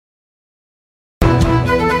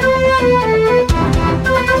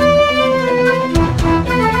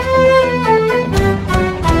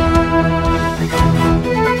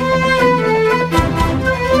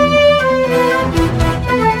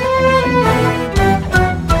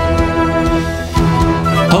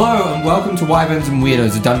Wyverns and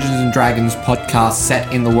Weirdos, a Dungeons and Dragons podcast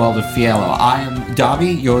set in the world of Fiello. I am Darby,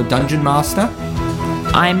 your dungeon master.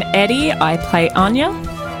 I'm Eddie, I play Anya.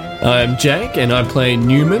 I'm Jake, and I play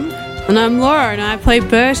Newman. And I'm Laura, and I play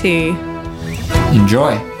Bertie.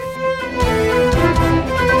 Enjoy.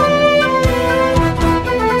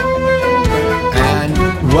 And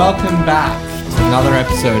welcome back to another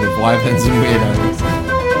episode of Wyverns and Weirdos.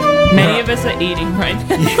 Many of us are eating right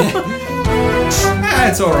now.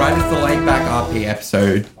 It's alright, it's the laid back RP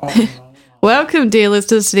episode. Welcome, dear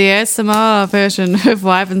listeners, to the ASMR version of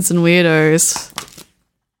Wyverns and Weirdos.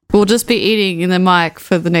 We'll just be eating in the mic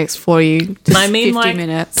for the next 40 to 50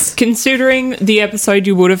 minutes. Considering the episode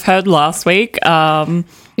you would have heard last week,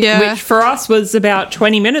 which for us was about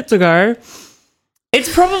 20 minutes ago,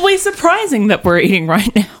 it's probably surprising that we're eating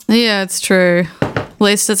right now. Yeah, it's true. At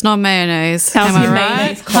least it's not mayonnaise. How's Am I your right?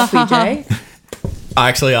 mayonnaise coffee, Jay? I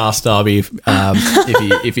actually asked Darby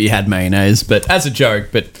if he had mayonnaise, but as a joke.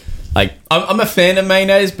 But like, I'm a fan of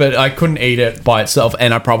mayonnaise, but I couldn't eat it by itself,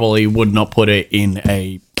 and I probably would not put it in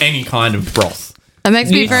any kind of broth. That makes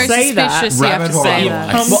me You very say that. suspicious. You have to Rabbit say oil.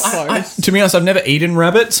 that. Well, to be honest, I've never eaten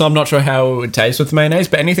rabbit, so I'm not sure how it would taste with mayonnaise.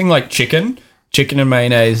 But anything like chicken and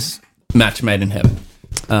mayonnaise, match made in heaven.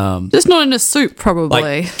 Just not in a soup, probably.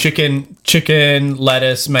 Like chicken,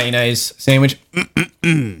 lettuce, mayonnaise sandwich.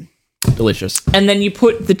 Delicious. And then you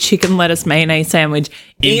put the chicken lettuce mayonnaise sandwich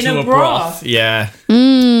in a broth. Yeah.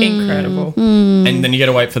 Incredible. And then you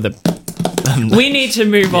gotta wait for the... We need to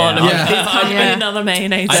move on. Yeah. This can't be Yeah. another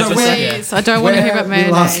mayonnaise So episode. Please, I don't want to hear about We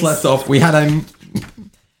mayonnaise. last left off, we had a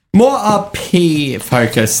more RP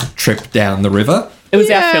focused trip down the river. It was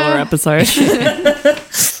our Yeah. filler episode.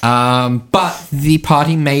 But the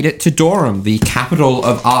party made it to Dorum, the capital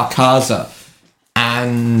of Arkaza,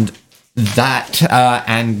 and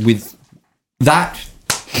with that,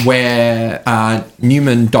 where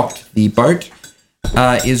Newman docked the boat,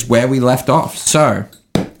 is where we left off. So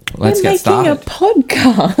let's get started. a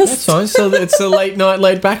podcast. So it's a late night,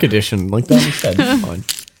 laid back edition, like Darby said. It's fine.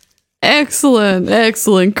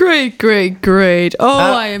 Excellent. Great. Oh,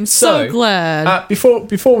 I am so glad.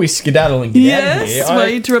 Before we skedaddle and get out of here, Yes, we're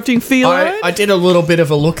interrupting Philo. I did a little bit of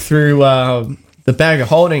a look through the bag of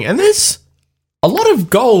holding, and there's a lot of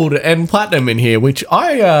gold and platinum in here, which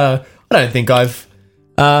I don't think I've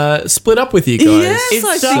split up with you guys. Yes,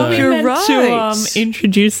 I think we you're meant right. to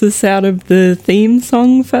introduce us out of the theme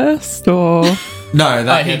song first, or No,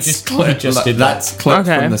 that he is just clipped. did that. That's clipped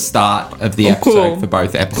Okay. from the start of the Oh, episode cool. for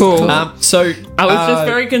both episodes. Cool. So I was just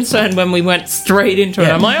very concerned when we went straight into it.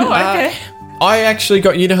 I'm like, oh, okay. I actually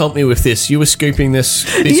got you to help me with this. You were scooping this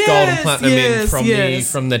gold and platinum in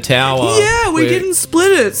from the tower. Yeah, we where- didn't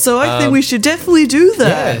split it, so I think we should definitely do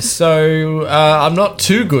that. Yeah, so I'm not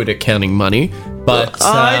too good at counting money, but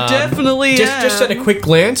I definitely just am. at a quick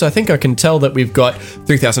glance, I think I can tell that we've got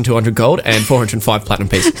 3,200 gold and 405 platinum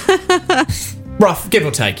pieces. Rough, give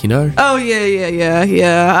or take, you know. Oh,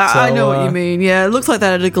 yeah. I know what you mean. Yeah, it looks like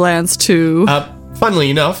that at a glance, too. Funnily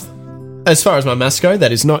enough, as far as my maths go,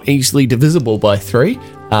 that is not easily divisible by 3.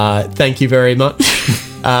 Thank you very much,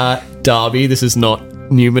 Darby. This is not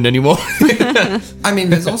Newman anymore. I mean,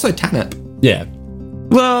 there's also Tanip. Yeah.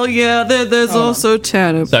 Well, yeah, there's also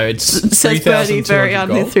Tanip. So it's Says Bertie very 3,200 gold.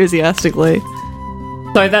 unenthusiastically.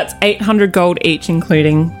 So that's 800 gold each,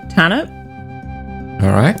 including Tanit. All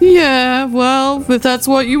right. Yeah, well, if that's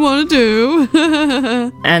what you want to do.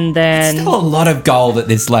 And then Still a lot of gold at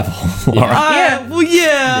this level. All right.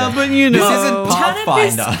 But you know. This isn't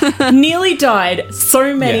Pathfinder. nearly died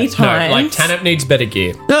so many times. No, like Tanip needs better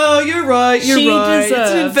gear. No, you're right. She It's deserves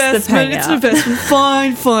an the investment. It's an payout. investment.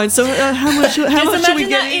 Fine. So how much Just should we imagine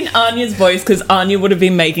get? that in Anya's voice, because Anya would have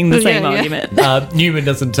been making the same Yeah. argument. Newman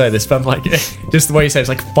doesn't say this, but I'm like, just the way he says,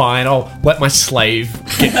 like, fine, I'll let my slave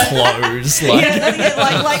get clothes. Like,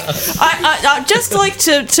 I just like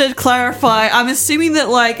to clarify. I'm assuming that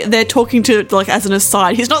like they're talking to like as an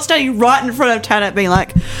aside. He's not standing right in front of Tanit being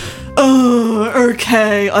like, "Oh,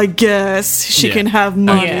 okay, I guess she Yeah. can have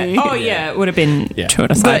money." Oh yeah, it would have been Yeah. to an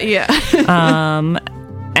But aside. yeah,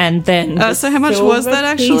 And then the so how much was silver that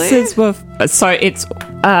actually? pieces were so it's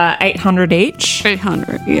 800 each.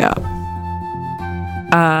 800, yeah.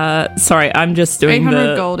 Sorry, I'm just doing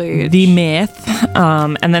 800 gold each. the math.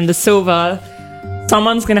 And then the silver,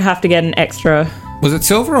 someone's gonna have to get an extra Was it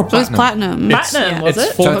silver or It was platinum? platinum. platinum, was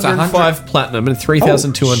it's it? 405 platinum and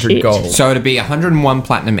 3,200 shit. gold. So it'd be 101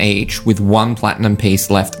 platinum each, with 1 platinum piece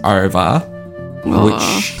left over,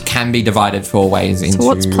 which can be divided 4 ways into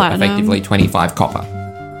what's platinum? effectively 25 copper.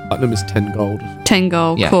 Platinum is 10 gold. 10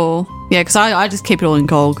 gold, Yeah. cool. Yeah, because I just keep it all in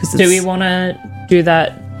gold. Cause Do we want to do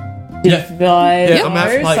that? Divide Yeah, I'm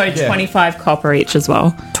happy, like, so yeah. 25 copper each as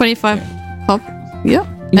well. 25 Pop. Yep.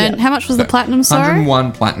 And how much was the platinum, sorry?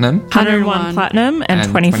 101 platinum. 101 platinum and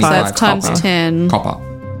 25 So that's times copper. 10. Copper.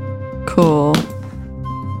 Cool.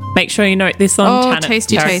 Make sure you note this on Tanit's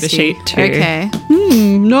tasty, character tasty. sheet too. Okay.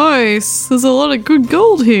 Nice. There's a lot of good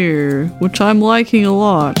gold here, which I'm liking a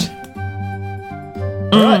lot.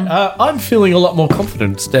 All right, I'm feeling a lot more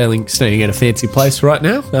confident staying at a fancy place right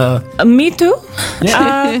now. Me too.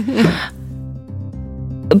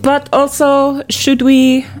 But also, should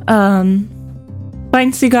we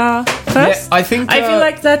find cigar first? Yeah, I think. I feel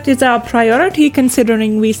like that is our priority,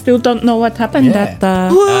 considering we still don't know what happened at the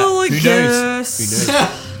Well, I who knows? guess. Who knows?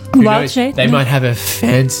 Who Wild knows? Shade. They might have a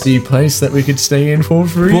fancy place that we could stay in for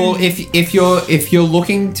free. Well, if you're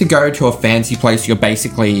looking to go to a fancy place, you're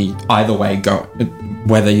basically either way go.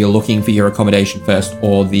 Whether you're looking for your accommodation first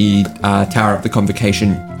or the Tower of the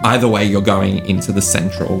Convocation, either way you're going into the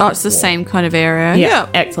central. Oh, it's the same kind of area. Yeah,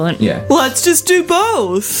 excellent. Yeah, Let's just do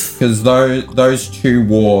both. because those two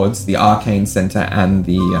wards, the Arcane Center and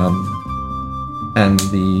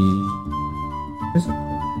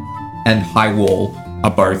High Wall, are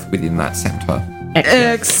both within that center.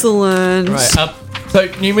 Excellent. Right. So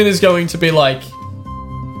Newman is going to be like.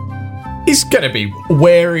 He's going to be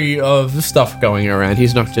wary of stuff going around.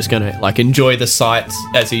 He's not just going to like enjoy the sights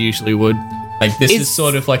as he usually would. Like this is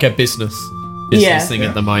sort of like a business thing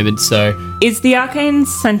at the moment. So Is the Arcane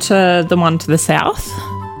Center the one to the south?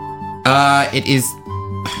 It is.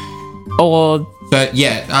 Or But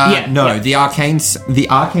the Arcane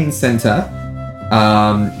Center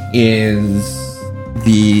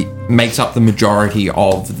makes up the majority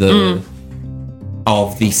of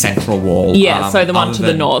the central wall. so the one to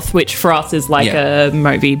the north, which for us is like a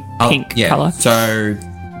mauvey pink colour. So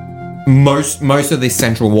most of the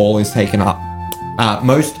central wall is taken up.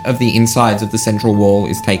 Most of the insides of the central wall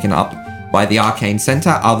is taken up by the Arcane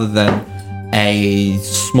Center, other than a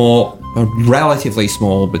relatively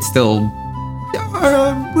small, but still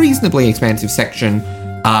reasonably expansive section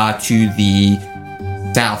to the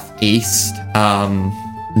southeast,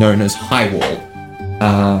 known as High Wall.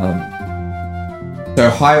 So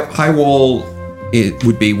High Wall, it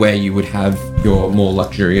would be where you would have your more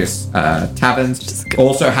luxurious taverns.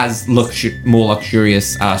 Also has more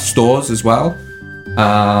luxurious stores as well.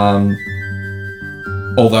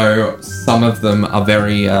 Although some of them are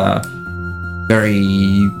very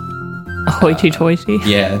hoity-toity.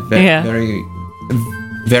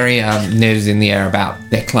 Very nose in the air about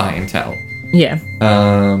their clientele. Yeah.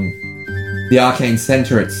 The Arcane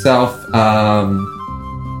Center itself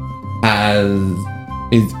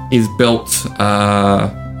is built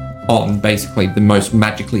on basically the most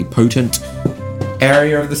magically potent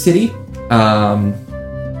area of the city, and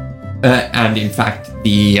in fact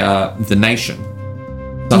the nation.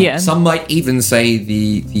 Some might even say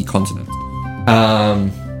the continent.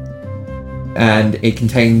 And it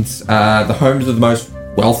contains the homes of the most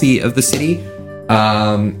wealthy of the city,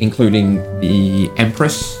 including the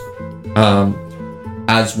Empress,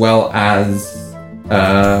 as well as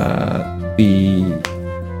the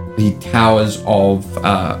towers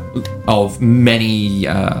of many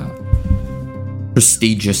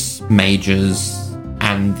prestigious mages,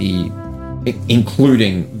 and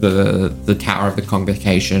including the Tower of the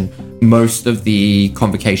Convocation. Most of the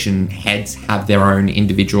Convocation heads have their own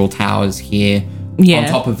individual towers here, on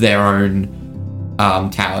top of their own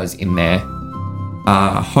towers in their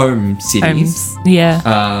home cities.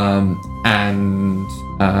 And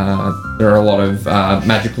there are a lot of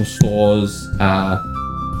magical stores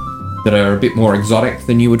that are a bit more exotic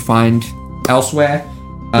than you would find elsewhere.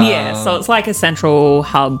 So it's like a central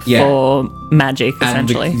hub for magic,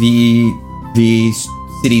 essentially. And the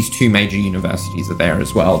city's two major universities are there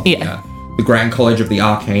as well. The Grand College of the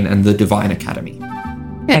Arcane and the Divine Academy.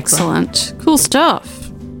 Excellent. Cool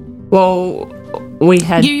stuff. Well, we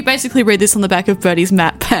had... You basically read this on the back of Bertie's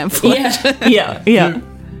map pamphlet.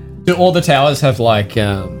 Do all the towers have like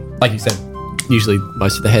you said, usually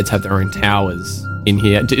most of the heads have their own towers in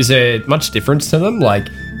here. Is there much difference to them? Like,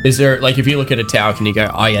 is there, like, if you look at a tower, can you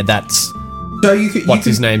go, oh yeah, that's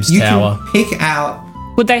his name's tower? Can pick out...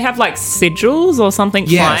 Would they have like sigils or something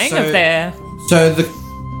flying of their... So the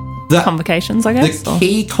convocations, I guess? The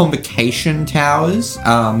key convocation towers,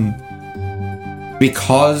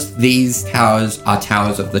 because these towers are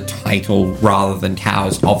towers of the title rather than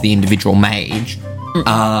towers of the individual mage,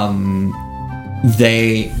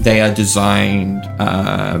 they are designed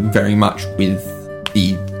very much with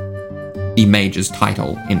the mage's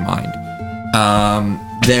title in mind.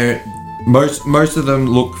 Most of them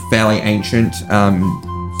look fairly ancient.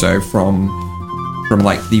 So from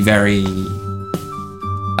like the very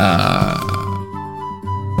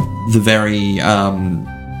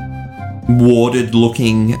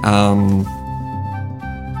warded-looking,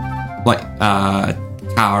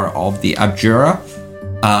 tower of the Abjura.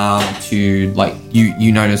 To like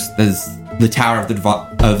you notice there's the Tower of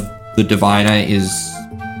the Diviner is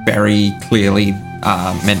very clearly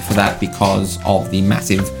meant for that because of the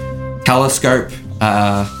massive telescope.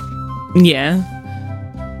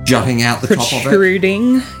 Jutting out the top of it.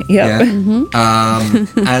 Protruding. Yep. Yeah.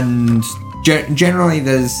 Mm-hmm. And generally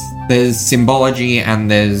there's symbology and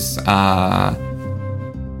there's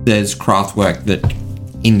craftwork that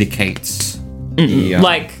indicates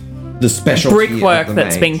the special brickwork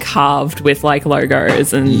that's been carved with like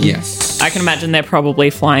logos and yes. I can imagine they're probably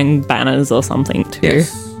flying banners or something too.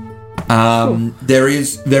 Yes. There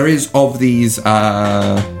is of these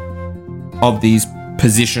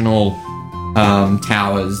positional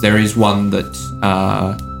towers. There is one that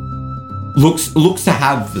looks to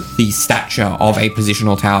have the stature of a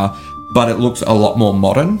positional tower, but it looks a lot more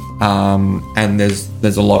modern. And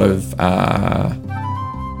there's a lot of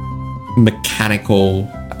mechanical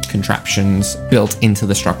contraptions built into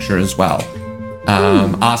the structure as well.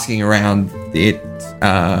 Asking around it,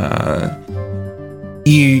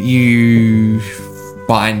 you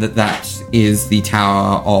find that is the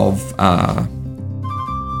tower of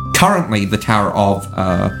currently the tower of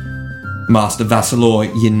Master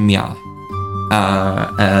Vassalor Yinmia,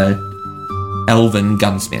 elven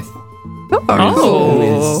gunsmith.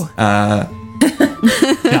 Oh.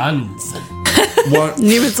 Guns.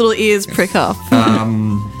 Newman's little ears prick up.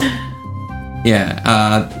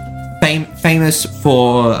 Famous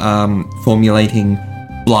for formulating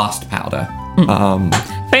blast powder.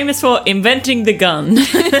 Famous for inventing the gun.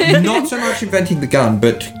 Not so much inventing the gun,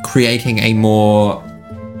 but creating a more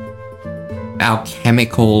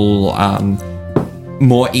alchemical,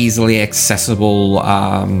 more easily accessible.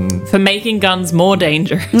 For making guns more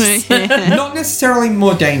dangerous. Not necessarily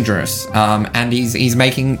more dangerous. And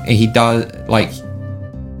he does like.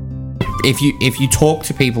 If you talk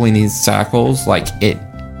to people in his circles, like it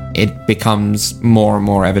becomes more and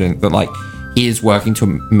more evident that like he is working to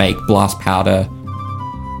make blast powder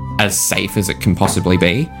as safe as it can possibly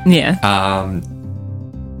be. Yeah.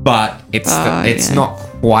 But it's not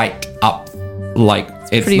quite up, like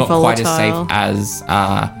it's not volatile. quite as safe as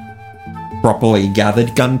properly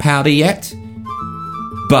gathered gunpowder yet.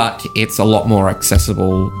 But it's a lot more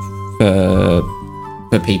accessible for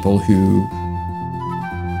people who.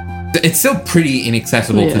 It's still pretty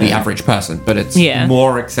inaccessible to the average person, but it's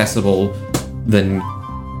more accessible than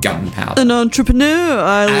gunpowder. An entrepreneur,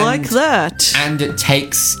 I like that. And it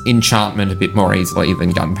takes enchantment a bit more easily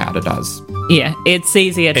than gunpowder does. Yeah, it's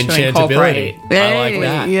easier to incorporate. I like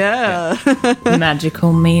that. Yeah.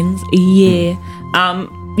 Magical means.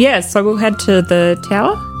 Yeah. So we'll head to the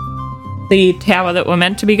tower. The tower that we're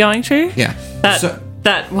meant to be going to. Yeah.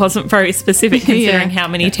 That wasn't very specific considering how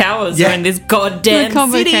many towers are in this goddamn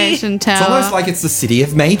Convocation city. Tower. It's almost like it's the city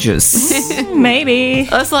of mages. Maybe.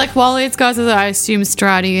 It's like while these guys are, I assume,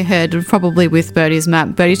 striding ahead, probably with Birdie's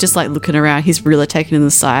map. Birdie's just like looking around. He's really taking in the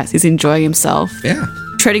sights. He's enjoying himself. Yeah.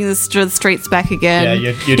 Treading the streets back again.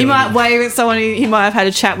 Yeah, he might wave at someone he might have had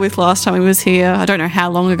a chat with last time he was here. I don't know how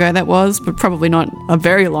long ago that was, but probably not a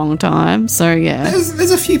very long time. So, yeah. There's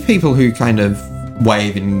a few people who kind of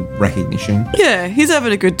wave in recognition. Yeah, he's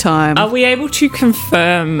having a good time. Are we able to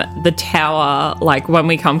confirm the tower, like when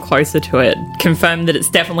we come closer to it, confirm that it's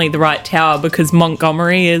definitely the right tower because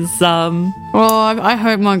Montgomery is Well, I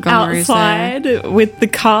hope Montgomery's outside there. with the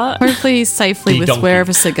cart? Hopefully he's safely with donkey.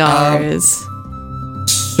 wherever Cigar is.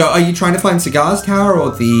 So are you trying to find Cigar's tower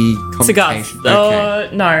or the Cigars. convocation?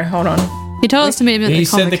 Okay. No, hold on. He told us to meet him at He the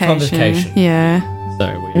said the convocation. convocation. Yeah,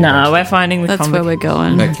 So No, we're finding the that's where we're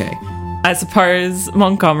going. Okay. I suppose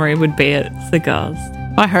Montgomery would be at Cigars.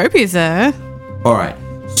 I hope he's there. All right.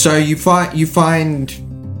 So you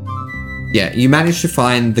manage to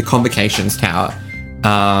find the Convocations Tower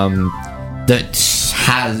that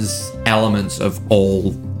has elements of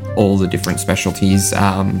all the different specialties.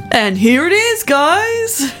 And here it is,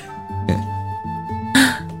 guys.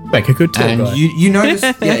 make a good tour And guide. you notice,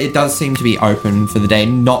 it does seem to be open for the day.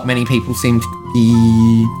 Not many people seem to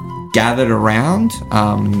be gathered around.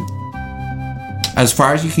 As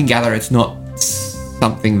far as you can gather, it's not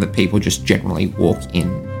something that people just generally walk in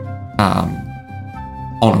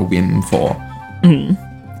on a whim for.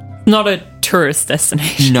 Not a tourist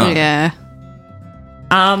destination. No. Yeah.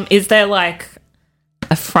 Is there like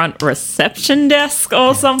a front reception desk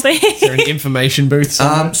or something? Is there an information booth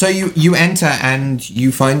somewhere? So you enter and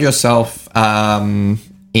you find yourself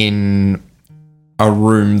in a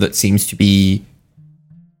room that seems to be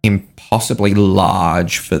impossibly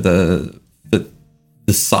large for the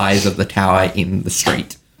size of the tower in the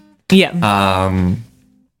street. Yeah.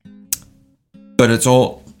 But it's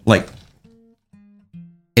all like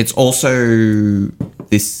it's also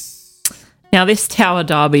this. Now, this tower,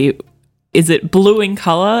 Darby, is it blue in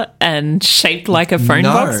color and shaped like a phone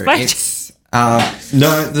box? It's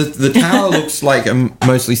no. The tower looks like a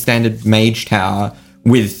mostly standard mage tower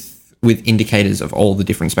with indicators of all the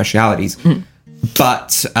different specialities,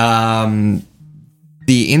 but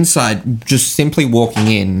the inside, just simply walking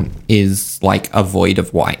in, is like a void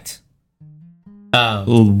of white.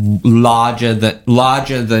 Larger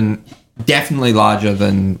than definitely larger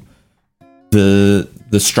than the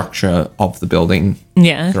structure of the building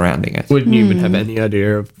surrounding it. Wouldn't even have any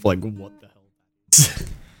idea of like what the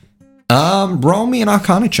hell. Roll me an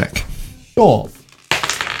Arcana check. Sure.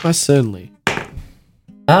 Certainly.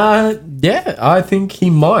 Yeah, I think he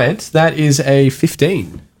might. That is a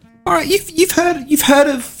 15. All right, you've heard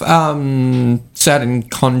of certain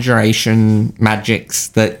conjuration magics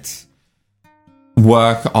that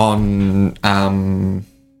work on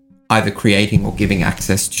either creating or giving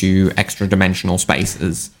access to extra dimensional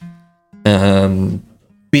spaces. Beyond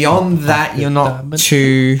that, you're not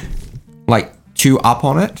too up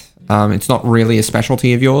on it. It's not really a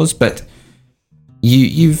specialty of yours, but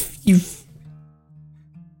you've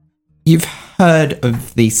heard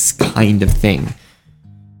of this kind of thing.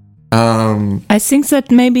 I think that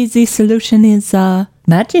maybe the solution is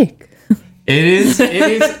magic. It is.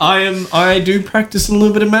 I do practice a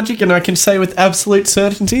little bit of magic, and I can say with absolute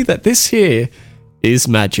certainty that this here is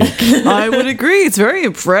magic. I would agree. It's very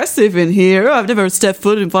impressive in here. I've never stepped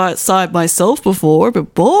foot inside myself before,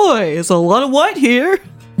 but boy, there's a lot of white here.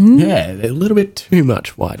 Yeah, a little bit too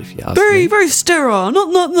much white, if you ask me. Very sterile.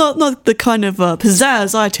 Not the kind of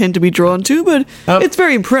pizzazz I tend to be drawn to, but it's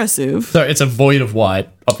very impressive. So it's a void of white.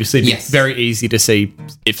 Obviously, it's very easy to see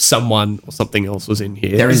if someone or something else was in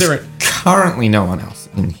here. There is currently no one else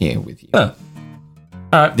in here with you.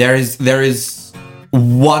 There is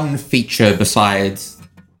one feature besides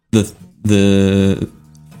the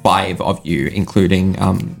five of you, including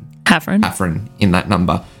Hafren in that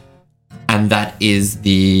number, and that is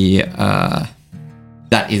the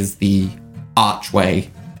archway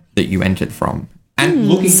that you entered from. And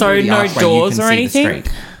looking through the no archway, doors you or can see anything? the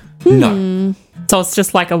street. No. So it's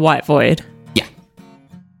just like a white void. Yeah.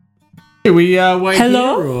 Do we wait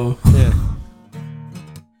Hello? here? Or? Yeah.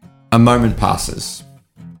 A moment passes.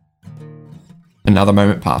 Another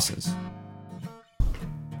moment passes.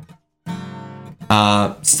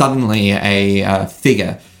 Suddenly, a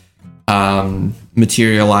figure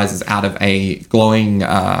materializes out of a glowing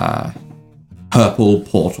purple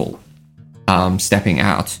portal, stepping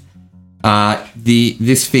out.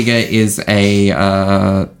 This figure is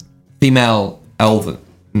a female elven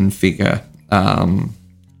figure,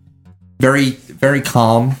 very very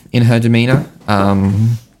calm in her demeanor.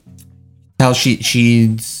 How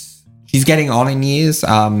she's getting on in years,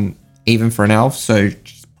 even for an elf, so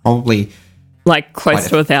she's probably like close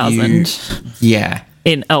to 1,000. Yeah,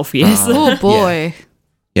 in elf years. Oh boy.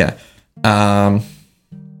 Yeah.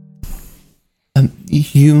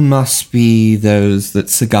 You must be those that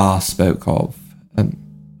Cigar spoke of.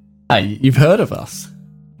 Hey, you've heard of us?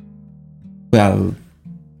 Well,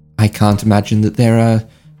 I can't imagine that there are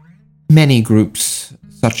many groups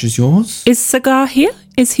such as yours. Is Cigar here?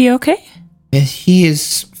 Is he okay? He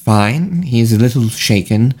is fine. He is a little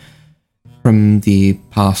shaken from the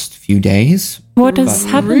past few days. What has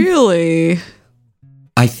happened? Really?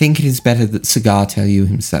 I think it is better that Cigar tell you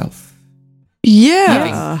himself.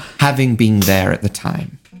 Yeah. Having been there at the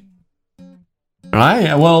time.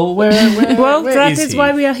 Right. Well, where that is he?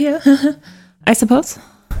 why we are here, I suppose.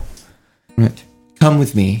 Right. Come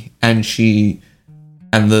with me. And the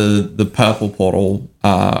purple portal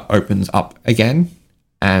opens up again.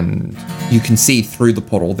 And you can see through the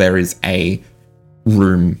portal there is a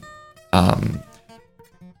room,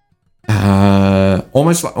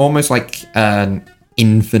 almost like an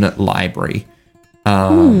infinite library,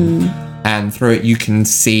 and through it you can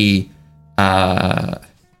see,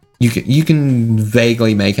 you can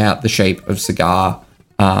vaguely make out the shape of Cigar,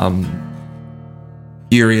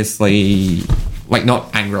 furiously, like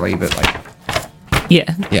not angrily, but like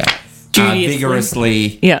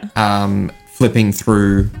vigorously, flipping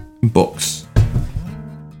through books.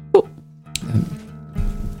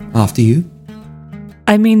 After you.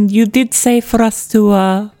 I mean, you did say for us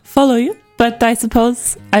to follow you, but I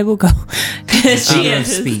suppose I will go.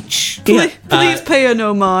 Speech. Please pay her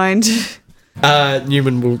no mind.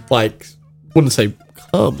 Newman will wouldn't say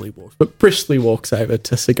calmly walks, but briskly walks over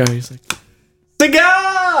to Cigar. He's like,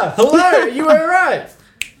 Cigar! Hello, you were right.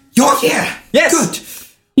 You're here. Yes. Good.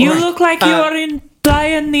 You look like you are in I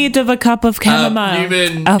in need of a cup of chamomile.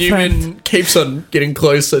 Newman keeps on getting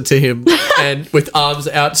closer to him and with arms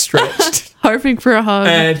outstretched. Hoping for a hug.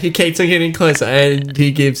 And he keeps on getting closer and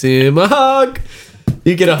he gives him a hug.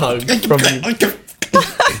 You get a hug from him.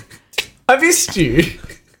 I missed you.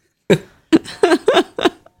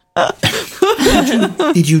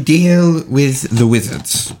 Did you deal with the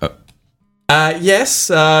wizards? Yes,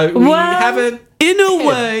 we haven't. In a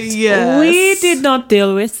way, yes. We did not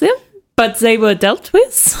deal with them, but they were dealt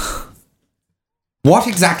with. What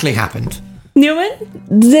exactly happened? Newman,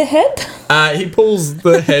 the head? He pulls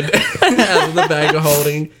the head out of the bag of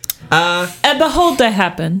holding. A beholder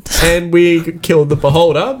happened. And we killed the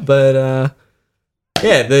beholder, but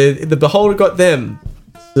the beholder got them.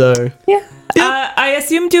 So yeah. I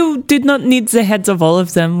assumed you did not need the heads of all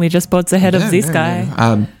of them. We just bought the head of this guy.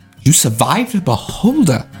 No. You survived a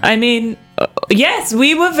beholder. I mean, yes,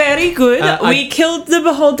 we were very good. We killed the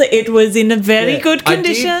beholder. It was in a very good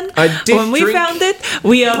condition. I did when we found it,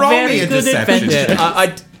 we are very good adventurers.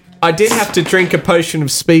 Yeah, I did have to drink a potion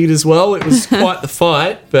of speed as well. It was quite the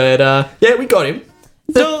fight, but we got him.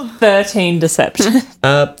 So 13 deception.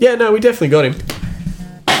 We definitely got him.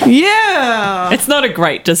 Yeah. It's not a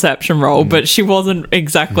great deception roll, but she wasn't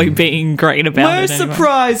exactly being great about We're it. Anyway.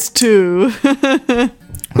 surprised too.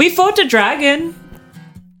 We fought a dragon.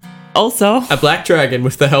 Also. A black dragon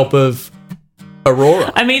with the help of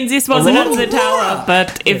Aurora. I mean, this wasn't at the tower,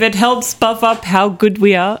 but if it helps buff up how good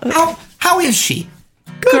we are. How is she?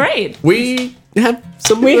 Good. Great. We had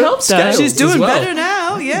some We helped her. She's doing better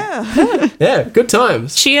now, yeah. Yeah, good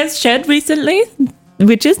times. She has shed recently,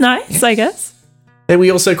 which is nice, I guess. And we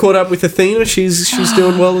also caught up with Athena. She's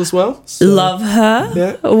doing well as well. So. Love her.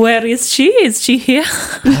 Yeah. Where is she? Is she here?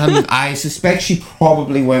 I suspect she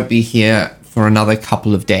probably won't be here for another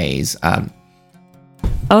couple of days.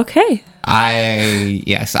 Okay. I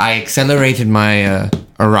accelerated my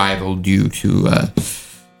arrival due to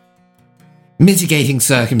mitigating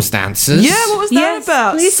circumstances. Yeah, what was that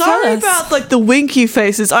about? Sorry about the winky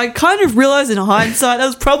faces. I kind of realized in hindsight that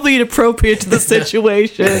was probably inappropriate to the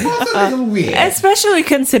situation. That's a little weird. Especially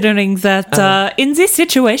considering that in this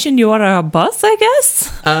situation you are our boss, I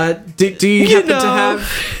guess. Do you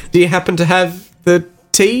happen to have the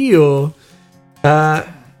tea or?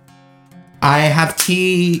 I have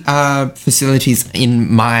tea facilities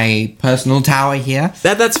in my personal tower here.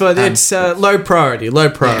 That's fine. It's low priority. This We'll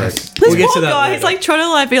get poor to that guy, later. he's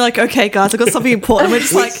trying to be like, okay, guys, I've got something important. We're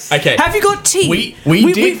just okay. Have you got tea?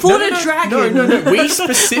 We fought a dragon. No. We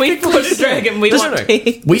specifically fought a dragon. We want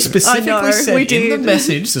tea. We specifically said we in did. the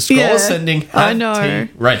message the scroll is sending I know. tea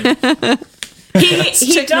ready. He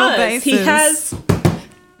Check no does. He bases. has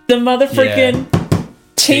the motherfucking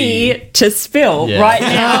tea to spill right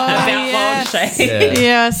now about Wild Shade.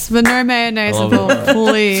 Yes, but no mayonnaise involved,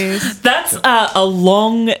 please. That's a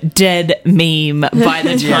long dead meme by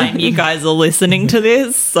the time you guys are listening to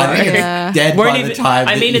this. So I think it's dead by the time.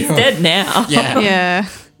 it's dead now. Yeah.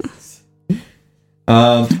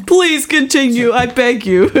 Yeah. Please continue, I beg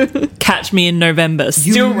you. Catch me in November. You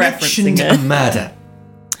Still mentioned referencing a it. murder.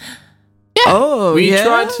 Oh, We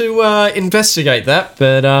tried to investigate that,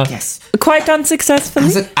 but Yes. Quite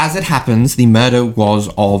unsuccessfully. As it happens, the murder was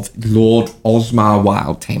of Lord Osmar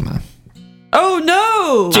Wildtamer. Oh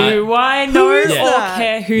no! Do I know is or that?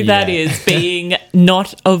 care who that is, being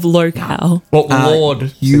not of locale? what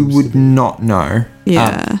Lord? You would not know.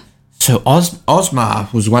 Yeah. So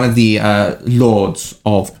Osmar was one of the lords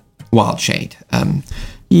of Wildshade.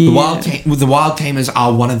 The Wildtamers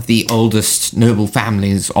are one of the oldest noble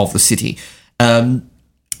families of the city. And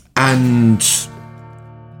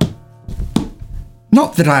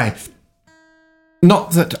not that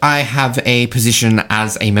I have a position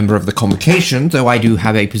as a member of the convocation, though I do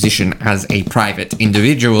have a position as a private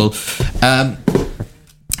individual.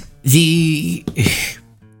 The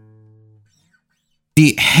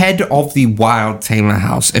head of the Wildtamer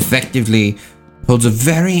House effectively holds a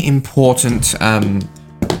very important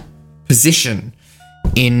position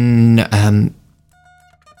in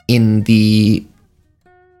the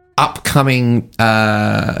upcoming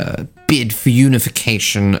bid for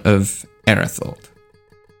unification of Erethold.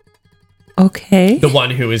 Okay. The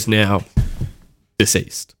one who is now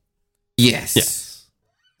deceased. Yes. Yes.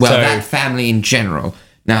 Well, So- that family in general.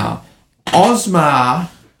 Now, Osmar,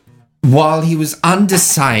 while he was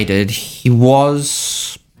undecided, he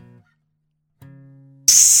was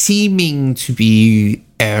seeming to be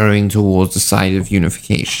erring towards the side of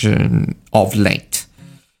unification of late.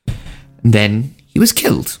 And then he was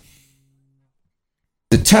killed.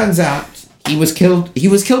 It turns out he was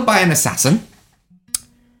killed by an assassin.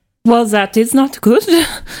 Well, that is not good.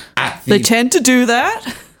 At They the, tend to do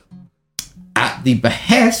that. at at the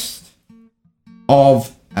behest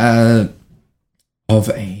of a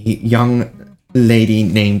young lady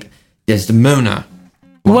named Desdemona.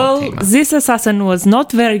 Well, this assassin was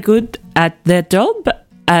not very good at their job,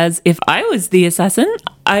 as if I was the assassin,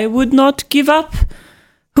 I would not give up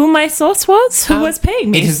who my source was, who was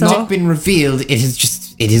paying me. It has not been revealed.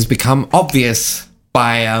 It has become obvious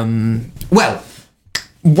by,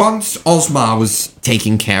 once Osmar was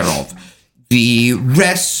taken care of, the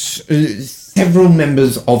rest, several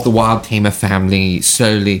members of the Wild Tamer family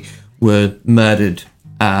slowly were murdered,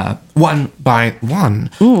 one by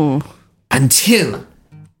one. Ooh. Until,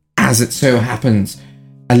 as it so happens,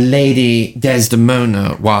 a lady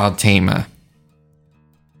Desdemona Wild Tamer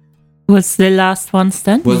was the last one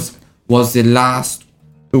standing. Was the last.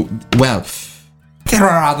 Well, there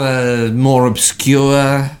are other more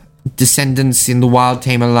obscure descendants in the Wild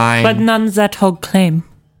Tamer line, but none that hold claim.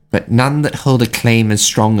 But none that hold a claim as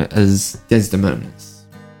strong as Desdemona's.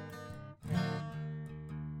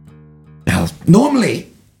 Now,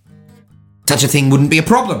 normally, such a thing wouldn't be a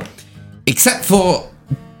problem, except for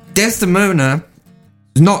Desdemona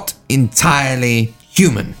is not entirely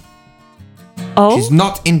human. Oh? She's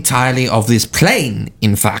not entirely of this plane,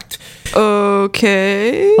 in fact.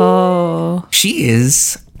 Okay. Oh. She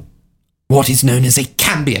is what is known as a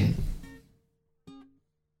Cambion.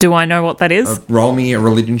 Do I know what that is? Roll me a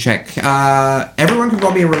religion check. Everyone can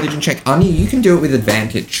roll me a religion check. Anya, you can do it with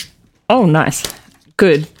advantage. Oh, nice.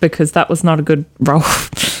 Good, because that was not a good roll.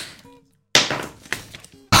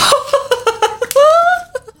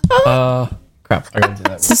 Crap, I gotta do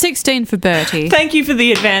that. So 16 for Bertie. Thank you for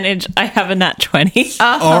the advantage. I have a nat 20.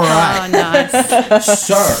 All right. Oh, nice.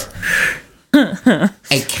 So,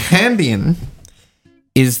 a Cambion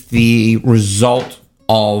is the result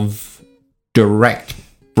of direct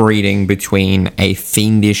breeding between a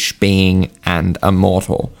fiendish being and a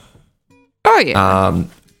mortal. Oh, yeah.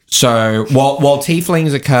 So while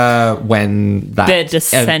tieflings occur when that Their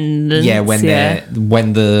descendants. when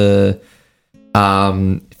the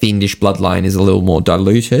fiendish bloodline is a little more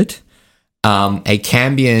diluted, a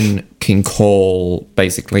Cambion can call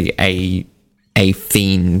basically a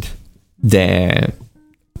fiend their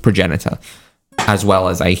progenitor, as well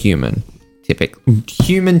as a human.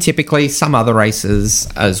 Typically, some other races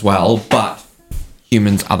as well, but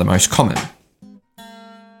humans are the most common.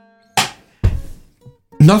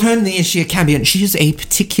 Not only is she a Cambion, she is a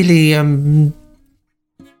particularly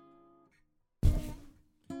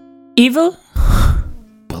Evil?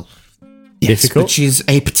 well, yes, Difficult? but she's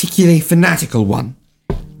a particularly fanatical one.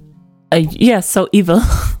 Yeah, so evil.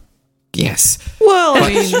 Yes, Well, I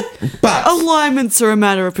mean, but alignments are a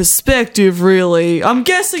matter of perspective, really. I'm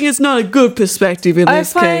guessing it's not a good perspective in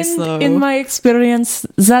this case, though. In my experience,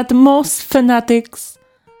 that most fanatics,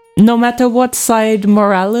 no matter what side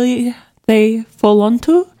morality they fall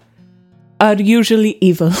onto, are usually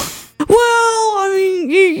evil. Well, I mean,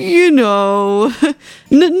 you know,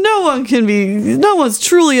 no one's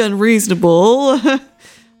truly unreasonable.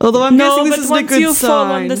 Although I'm guessing this isn't a good sign. Once you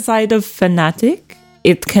fall on the side of fanatic,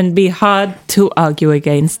 it can be hard to argue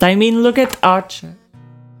against. I mean, look at Archer.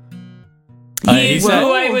 He's who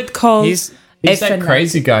I would call He's that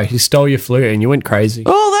crazy guy who stole your flute and you went crazy.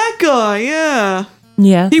 Oh, that guy, yeah.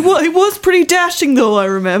 Yeah. He was pretty dashing, though, I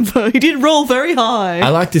remember. He did roll very high. I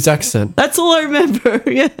liked his accent. That's all I remember,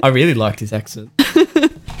 yeah. I really liked his accent.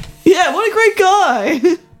 Yeah, what a great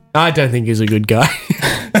guy. I don't think he's a good guy.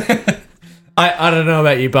 I don't know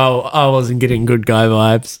about you, but I wasn't getting good guy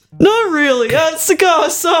vibes. Not really. Cigar,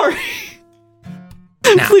 sorry.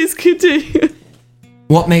 Please continue.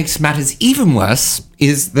 what makes matters even worse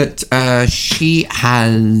is that she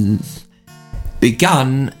has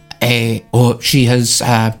begun she has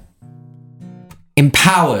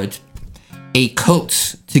empowered a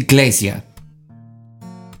cult to Glacier,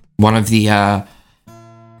 one of the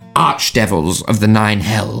archdevils of the Nine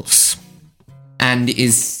Hells, and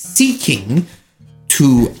is seeking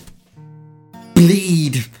to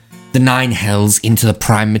bleed the Nine Hells into the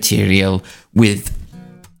prime material with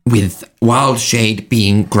Wild Shade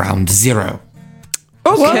being ground zero.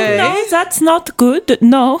 Okay. Well, no, that's not good.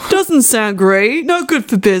 No. Doesn't sound great. Not good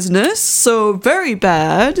for business. So very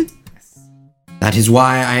bad. That is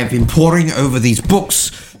why I have been poring over these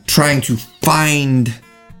books, trying to find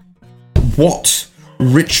what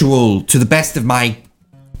ritual, to the best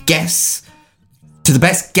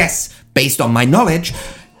guess based on my knowledge,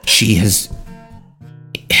 she has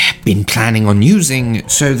been planning on using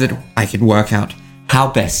so that I can work out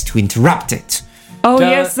how best to interrupt it. Oh,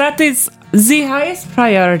 yes, that is the highest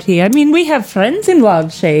priority. I mean, we have friends in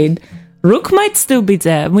Wild Shade. Rook might still be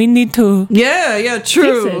there. We need to... Yeah,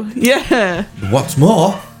 true. Fix Yeah. What's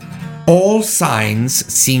more, all signs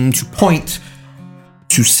seem to point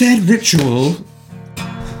to said ritual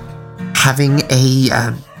having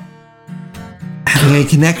a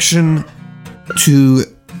connection to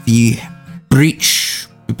the breach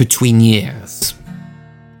between years.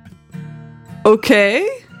 Okay.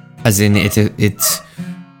 As in, it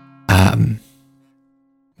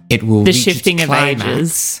will The reach shifting its of climax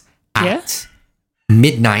ages. at Yeah?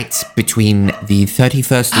 midnight between the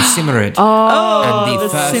 31st of Simmerid and the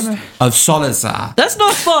 1st of Solazar. That's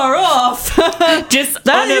not far off. Just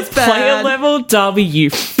That on a is bad. player level, Darby, you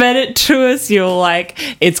fed it to us. You're like,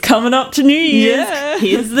 it's coming up to New Year's. Yeah.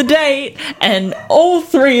 Here's the date. And all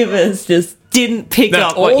three of us just didn't pick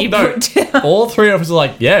up what you put down. All three of us are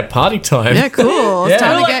like, yeah, party time. Yeah, cool. Yeah. It's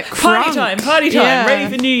time We're to like, get party crunk. time, Yeah. ready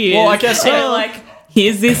for New Year's. Well, I guess, And yeah. like,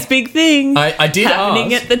 here's this big thing I did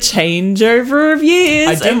happening ask. at the changeover of years.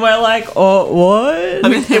 I did- And we're like, oh, what? I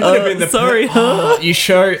mean, it would have been the sorry, You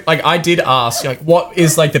show like I did ask like what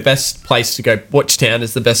is like the best place to go? Which town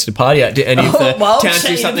is the best to party at? Did any of the Wild towns do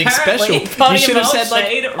Shade, something apparently. special? Party You should have in said like,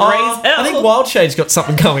 Wild Shade, oh, raise I hell. think Wild Shade's got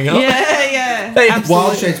something coming up. yeah. Hey,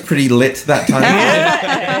 Wildshade's pretty lit that time.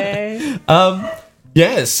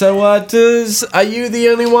 So are you the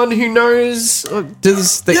only one who knows?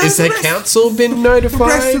 Is the the rest- council been The rest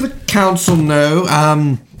notified? of the council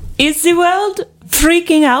know. Is the world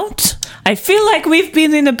freaking out? I feel like we've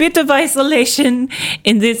been in a bit of isolation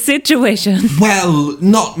in this situation. Well,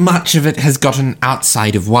 not much of it has gotten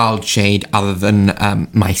outside of Wildshade other than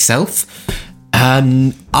myself.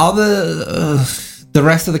 The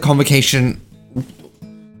rest of the convocation,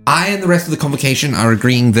 I and the rest of the convocation are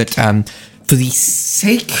agreeing that for the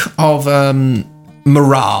sake of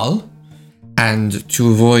morale and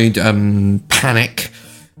to avoid panic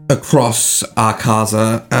across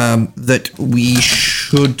Arkaza, that we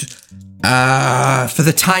should, for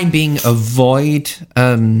the time being, avoid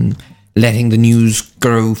letting the news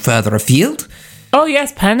grow further afield. Oh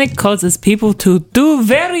yes, panic causes people to do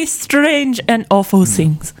very strange and awful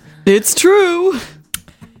things. It's true.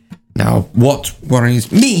 Now, what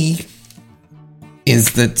worries me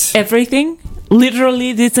is that Everything?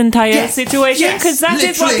 Literally this entire Yes, situation? yes, Because that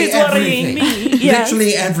is what literally is worrying everything. me. Yes.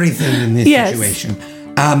 literally everything in this Yes. situation.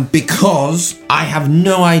 Because I have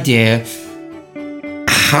no idea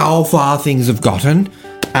how far things have gotten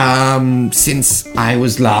since I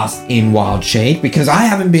was last in Wildshade, because I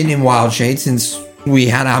haven't been in Wildshade since we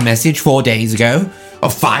had our message 4 days ago, or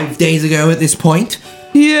 5 days ago at this point.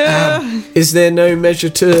 Yeah. Is there no measure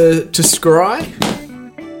to scry?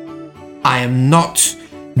 I am not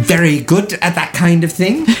very good at that kind of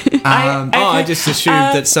thing. I just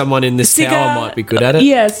assumed that someone in this Cigar- tower might be good at it.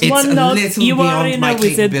 Yes, It's one a note. little You are beyond in my a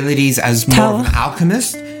wizard. capabilities as more tower. of an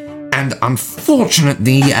alchemist, and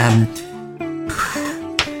unfortunately,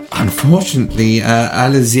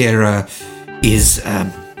 Alizira is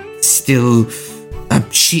still.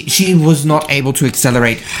 She was not able to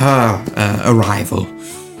accelerate her arrival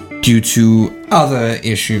due to other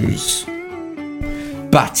issues.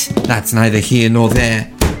 But that's neither here nor there.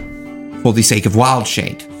 For the sake of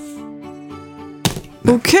Wildshade.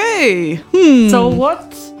 Okay. So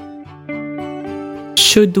what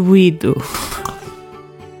should we do?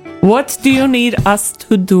 What do you need us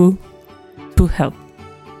to do to help?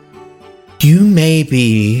 You may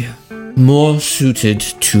be more suited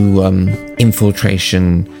to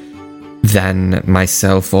infiltration than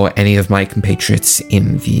myself or any of my compatriots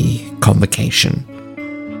in the convocation.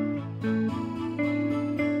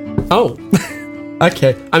 Oh,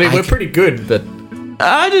 okay. I mean, we're can- pretty good, but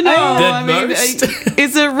I don't know. Than I mean, most?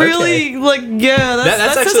 is it really like? Yeah,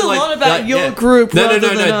 that says a lot about your yeah. group. No, rather no.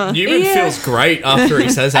 than us. Newman Yeah. feels great after he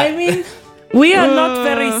says that. I mean, we are not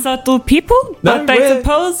very subtle people, but I we're-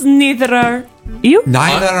 suppose neither are you.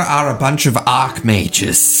 Neither are a bunch of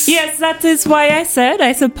archmages. Yes, that is why I said,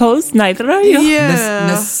 I suppose neither are you. Yeah.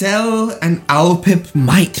 Nacelle and Alpip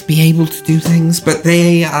might be able to do things, but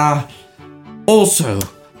they are also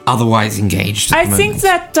otherwise engaged. At I the think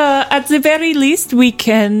moment. that at the very least we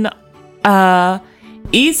can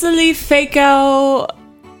easily fake our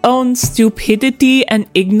own stupidity and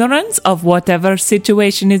ignorance of whatever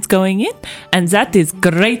situation is going in, and that is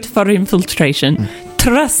great for infiltration.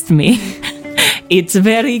 Trust me, it's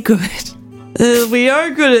very good. We are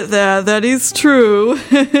good at that. That is true.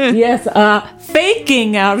 Yes,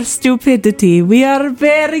 faking our stupidity. We are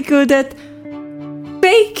very good at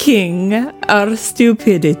faking our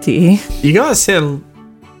stupidity. You guys sound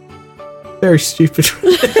very stupid.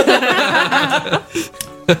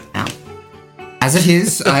 As it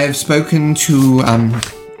is, I have spoken to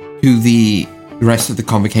the rest of the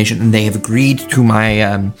convocation, and they have agreed to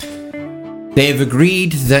my. They have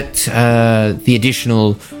agreed that the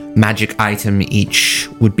additional magic item each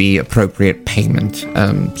would be appropriate payment.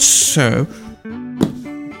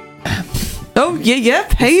 Oh yeah,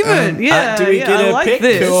 payment. do we get I a like pick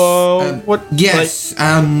this. or what? Yes.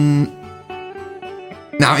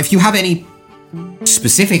 Now, if you have any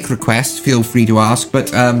specific requests, feel free to ask.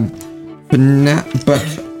 But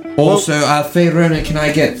also, Faerona, can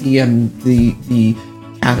I get the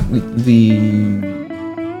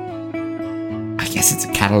I guess it's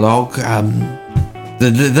a catalog.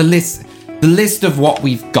 The list of what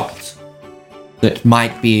we've got that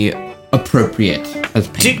might be appropriate as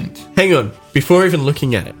payment. Hang on, before even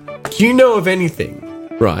looking at it, do you know of anything,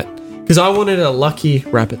 right? Because I wanted a lucky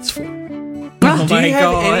rabbit's foot. Oh Do you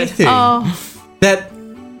have anything that?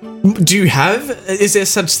 Do you have? Is there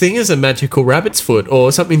such thing as a magical rabbit's foot,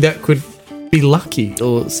 or something that could be lucky,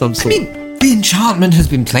 or some sort? I mean, the enchantment has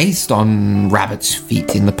been placed on rabbit's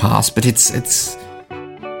feet in the past, but it's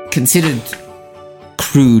considered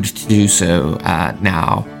crude to do so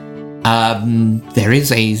now. There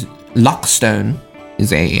is a Luckstone,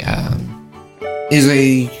 is a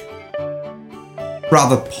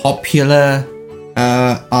rather popular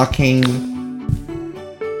arcane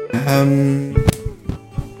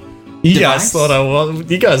You device?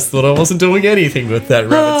 You guys thought I wasn't doing anything with that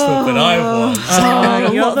rabbit's foot, but I was.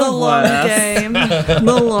 You're the long game.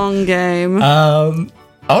 The long game.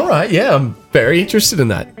 All right, yeah, I'm very interested in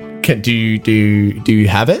that. Do you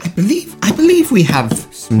have it? I believe we have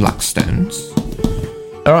some Luckstones.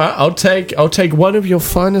 All right, I'll take one of your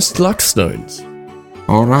finest luckstones.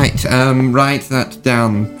 All right, write that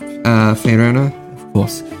down, Faerona, of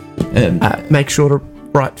course. Make sure to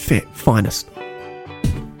write finest.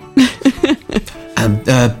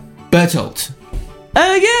 Bertolt.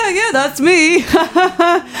 Yeah, that's me.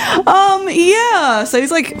 Yeah. So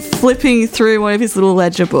he's like flipping through one of his little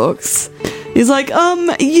ledger books. He's like,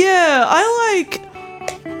 yeah, I like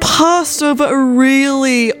pasta, but a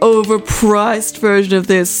really overpriced version of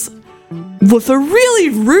this with a really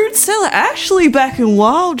rude seller, actually back in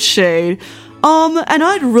Wildshade. And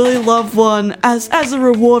I'd really love one as a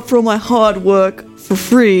reward for all my hard work for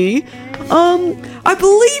free. I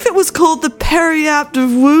believe it was called the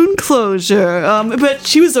periaptive wound closure. But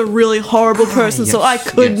she was a really horrible person, so I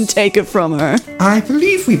couldn't take it from her. I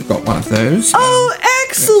believe we've got one of those. Oh, And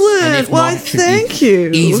excellent! if Why, not, it should thank be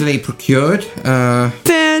you. Easily procured.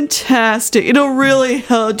 Fantastic. It'll really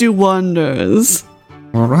do wonders.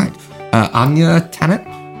 All right. Anya Tanit.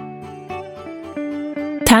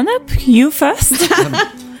 Tanip, you first.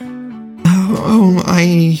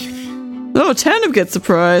 Oh, Tanip gets a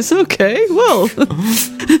prize. Okay, well.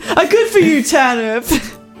 Good for you, Tanip.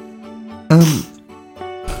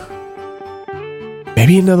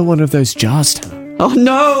 Maybe another one of those jars, Tanner. Oh,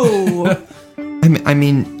 no. I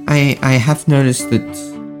mean, I have noticed that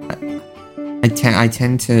I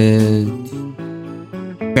tend to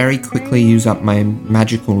very quickly use up my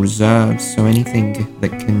magical reserves, so anything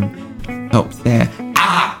that can help there.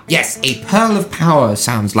 Ah, yes, a Pearl of Power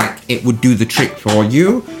sounds like it would do the trick for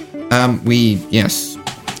you. Yes.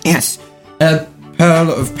 A Pearl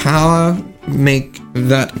of Power, make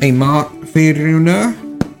that a mark, Faerona.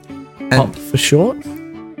 Pop for short.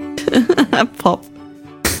 Pop.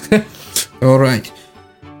 All right.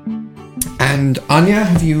 And Anya,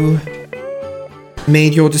 have you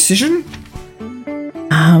made your decision?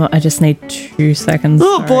 I just need 2 seconds.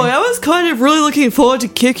 Oh sorry. boy, I was kind of really looking forward to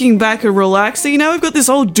kicking back and relaxing. Now we've got this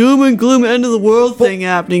whole doom and gloom end of the world thing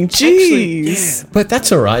happening. Jeez. But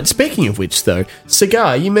that's all right. Speaking of which, though,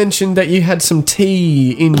 Cigar, you mentioned that you had some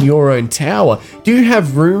tea in your own tower. Do you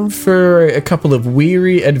have room for a couple of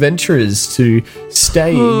weary adventurers to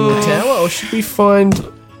stay in your tower, or should we find...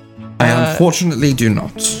 I unfortunately do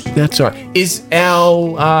not. That's all right. Is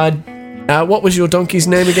our... what was your donkey's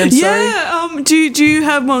name again? Sorry? Yeah, do you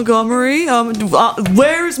have Montgomery?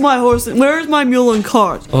 Where is my horse? Where is my mule and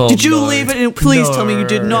cart? Oh, did you no. leave it in? Please tell me you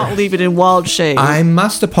did not leave it in Wildshade. I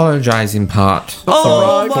must apologize in part.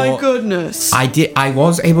 Oh for- my goodness! I did. I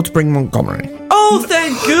was able to bring Montgomery. Oh,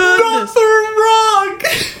 thank goodness!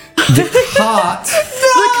 The cart,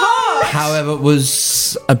 The cart. however,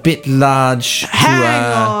 was a bit large Hang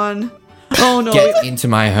to on. Oh no! get into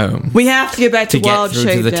my home. We have to get back to, to get through to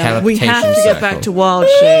Wildshade the now. We have to teleportation get back to circle.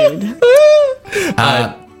 Wildshade.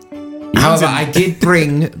 However, I did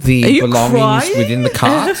bring the you belongings crying? within the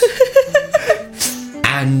cart,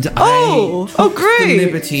 and Oh, I took great. the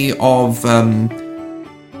liberty of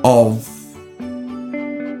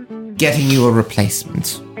getting you a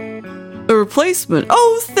replacement. A replacement.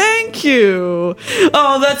 Oh, thank you.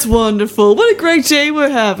 Oh, that's wonderful. What a great day we're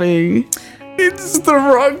having. It's the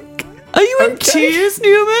rug. Are you in tears,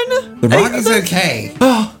 Newman? The rug is okay.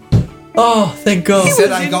 Oh, thank God. He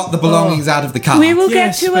said I got the belongings out of the car. We will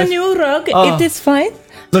Yes, get you a but- new rug. It is fine.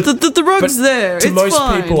 The rug's But there. To It's most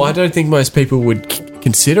fine. people, I don't think most people would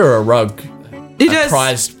consider a rug It a has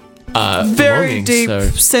prized very belonging, deep so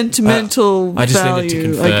sentimental I just value.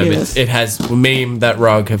 needed to I confirm guess. it has me and that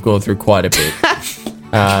rug have gone through quite a bit.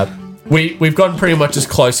 We've gotten pretty much as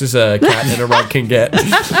close as a cat and a rug can get.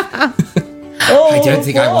 I don't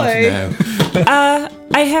think I want to know.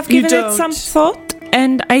 I have You given it don't. some thought,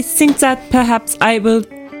 and I think that perhaps I will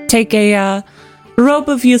take a robe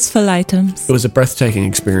of useful items. It was a breathtaking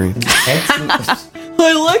experience. Excellent,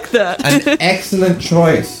 I like that. an excellent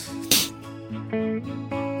choice.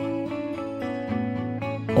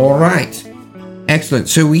 All right. Excellent.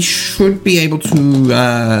 So we should be able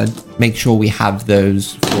to make sure we have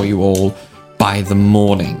those for you all by the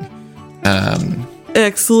morning.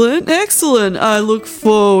 Excellent. I look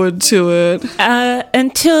forward to it.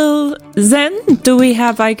 Until then, do we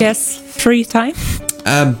have, I guess, free time?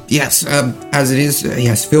 Yes, as it is,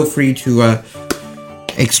 yes, feel free to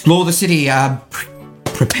explore the city,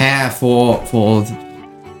 prepare for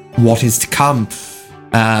what is to come.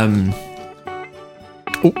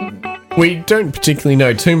 We don't particularly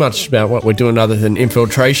know too much about what we're doing other than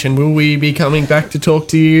infiltration. Will we be coming back to talk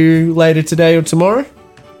to you later today or tomorrow?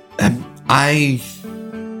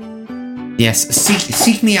 Yes,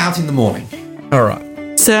 seek me out in the morning. All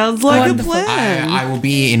right. Sounds like Wonderful. a plan. I will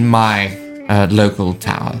be in my local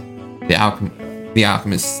tower, the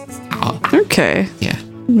Alchemist's Tower. Okay. Yeah.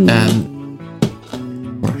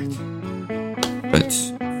 Right. But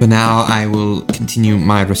for now, I will continue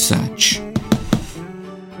my research.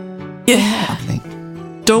 Yeah.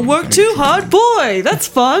 Don't work too hard, boy. That's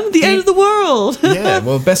fun. The end of the world. Yeah,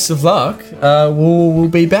 well, best of luck. We'll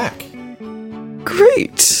be back.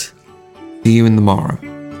 Great. See you in the morrow.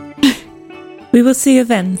 We will see you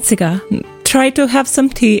then, Cigar. Try to have some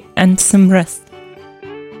tea and some rest.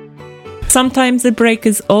 Sometimes a break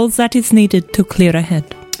is all that is needed to clear a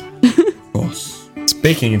head. Of course.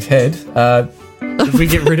 Speaking of head, did we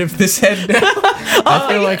get rid of this head now? I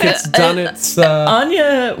feel like it's done its...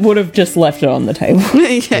 Anya would have just left it on the table.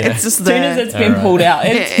 Yeah, it's just As soon as there. it's been pulled out,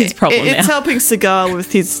 it's his problem It's now. helping Cigar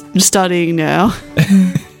with his studying now.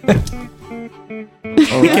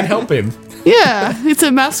 we can help him. Yeah, it's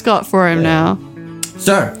a mascot for him now.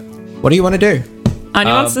 So, what do you want to do?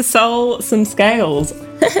 Anya wants to sell some scales.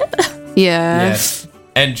 Yeah. Yes.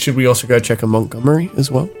 And should we also go check on Montgomery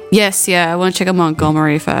as well? Yes, yeah, I want to check out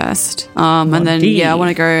Montgomery first. And then, I want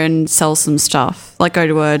to go and sell some stuff. Like, go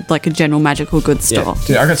to a general magical goods store.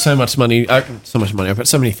 Dude, I got so much money. I've got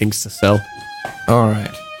so many things to sell. All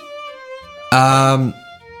right.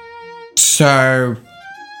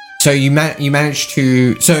 So you managed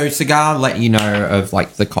to. So Cigar let you know of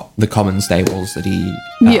like the common stables that he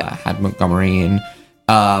had Montgomery in,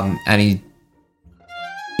 and he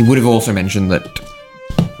would have also mentioned that.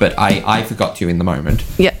 But I forgot to in the moment.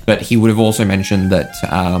 Yeah. But he would have also mentioned that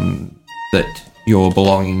that your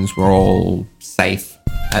belongings were all safe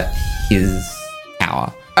at his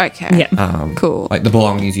tower. Okay. Yeah. Cool. Like the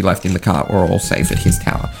belongings you left in the cart were all safe at his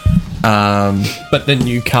tower. But the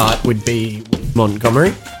new cart would be with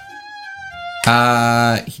Montgomery.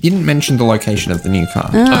 He didn't mention the location of the new car.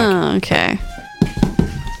 Oh, okay.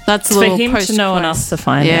 That's a For little him to know and us to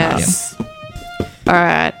find out. Yes. All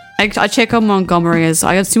right. I check on Montgomery as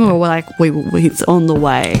I assume he's on the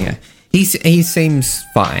way. Yeah. He seems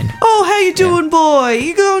fine. Oh, how you doing, boy?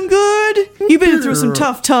 You going good? You've been through some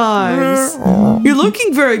tough times. You're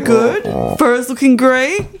looking very good. Fur's looking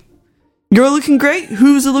great. You're looking great.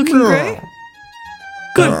 Who's looking great?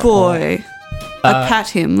 Good boy. I pat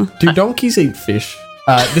him. Do donkeys eat fish?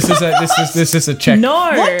 This is a check. No.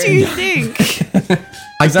 What do you think?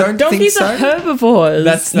 I don't think Donkeys so. are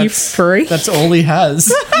herbivores. you freak. That's all he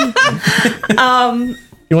has.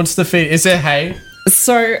 He wants to feed. Is there hay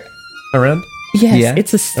So, around? yes, Yeah.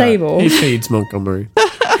 it's a stable. He feeds Montgomery.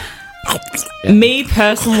 Me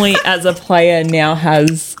personally, as a player, now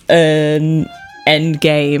has an end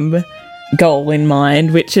game goal in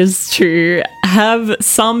mind, which is to have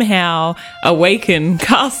somehow Awaken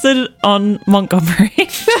casted on Montgomery.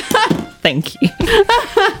 Thank you.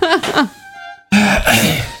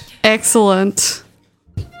 Excellent.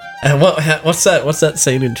 What's that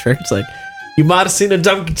scene in Trek? It's like, you might have seen a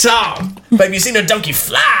donkey talk, but have you seen a donkey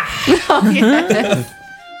fly?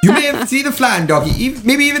 You may have seen a flying donkey,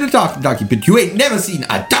 maybe even a talking donkey, but you ain't never seen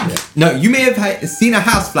a donkey. No, you may have seen a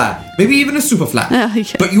housefly, maybe even a superfly,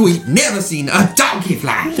 Yeah. but you ain't never seen a donkey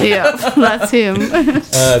fly. Yeah, that's him.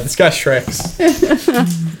 This guy Shreks.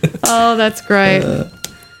 Oh, that's great.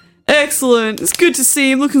 Excellent. It's good to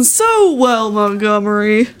see him looking so well,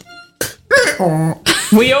 Montgomery.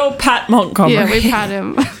 We all pat Montgomery. Yeah, we pat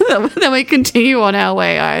him. Then we continue on our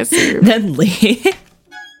way, I assume. Then leave.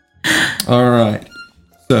 All right.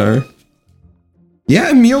 So, yeah,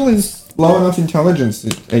 a mule is low enough intelligence.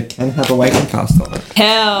 It can have a waking cast on it.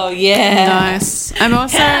 Hell yeah. Nice. I'm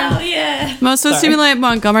also yeah. assuming like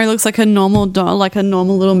Montgomery looks like a normal dog, like a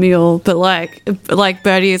normal little mule, but like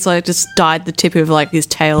Birdie is like just dyed the tip of like his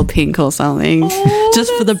tail pink or something,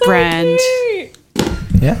 just for the brand.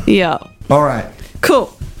 Yeah. Yeah. All right.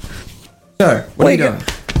 Cool. So, what are you doing?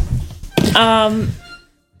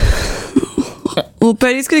 Well,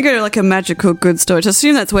 Birdie's going to go to like a magical goods store. I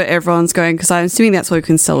assume that's where everyone's going because I'm assuming that's where we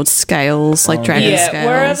can sell scales, like dragon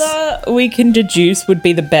scales. Wherever we can deduce would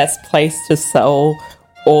be the best place to sell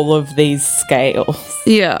all of these scales.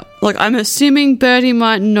 Yeah, like I'm assuming Birdie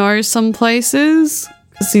might know some places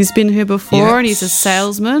because he's been here before Yeah. and he's a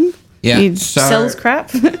salesman. Yeah. He so sells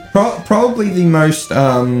crap. probably the most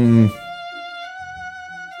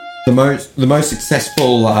the most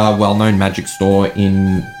successful well-known magic store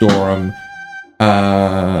in Durham,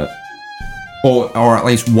 or at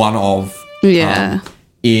least one of Yeah.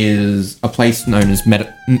 is a place known as known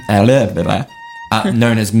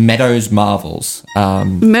as Meadows Marvels.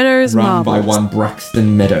 Meadows Run by Marbles. one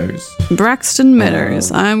Braxton Meadows. Braxton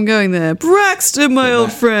Meadows. I'm going there. Braxton, my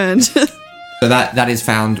old friend. So that is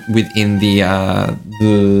found within the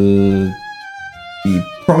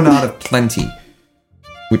Promenade of Plenty,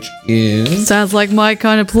 which is Sounds like my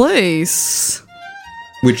kind of place.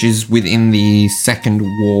 within the second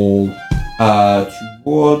wall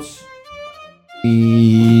towards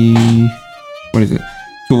the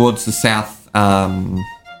towards the south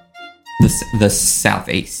the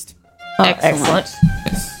southeast. Excellent.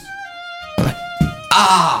 Yes.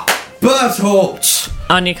 Bertolt!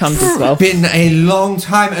 Anya comes as well. Been a long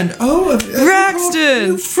time, and Braxton!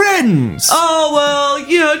 new friends. Oh,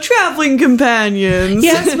 well, traveling companions.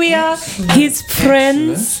 Yes, we are his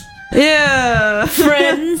friends. Yeah.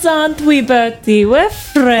 Friends, aren't we, Bertie? We're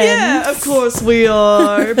friends. Yeah, of course we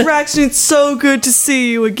are. Braxton, it's so good to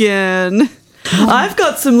see you again. I've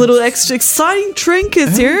got some little extra exciting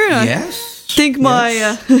trinkets here. and I Yes. think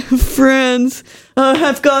my friends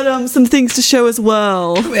have got some things to show as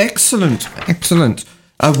well. Excellent.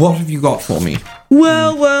 What have you got for me?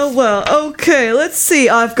 Well. Okay, let's see.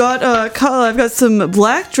 I've got some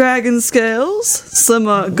black dragon scales, some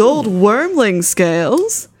gold wormling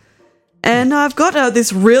scales, and I've got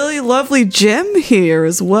this really lovely gem here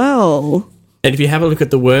as well. And if you have a look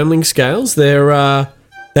at the wormling scales, they were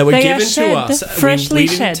They are given shed, to us. freshly we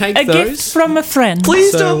didn't shed. take A those. gift from a friend.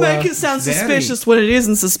 Please So, don't make it sound very- suspicious when it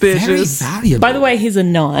isn't Very suspicious. valuable. By the way, he's a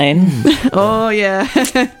 9. Oh yeah,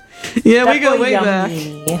 yeah, we go That boy way back.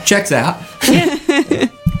 yummy. Checks out.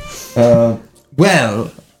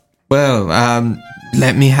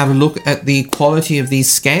 Let me have a look at the quality of these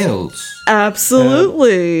scales.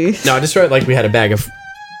 Absolutely. No, I just wrote like we had a bag of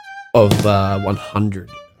 100.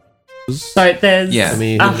 So there's Yeah. I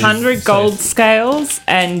mean, 100 gold scales,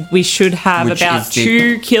 and we should have Which about is the-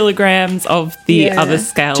 2 kilograms of the other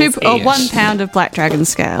scales. each. 1 pound of black dragon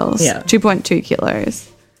scales. Yeah. 2.2 kilos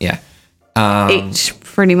Yeah. each,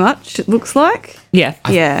 pretty much. It looks like. Yeah.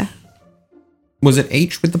 Yeah. Was it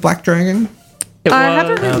each with the black dragon? It I was-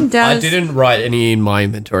 haven't written down. I didn't write any in my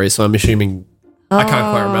inventory, so I'm assuming I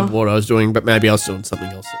can't quite remember what I was doing, but maybe I was doing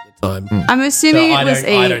something else at the time. I'm So assuming I it was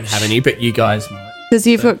don't have each any, but you guys might. because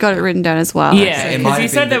you've got it written down as well. Yeah, It might because you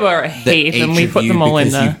have said been there were a that heap, and each we of put you, them all in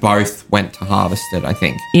because you the. both went to harvest it, I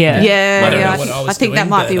think. Yeah. Yeah, I don't know yeah. what I was I think that doing,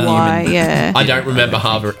 might be but, why. Yeah. I don't remember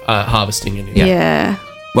harvesting any. Yeah.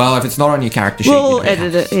 Well, if it's not on your character sheet, We'll you don't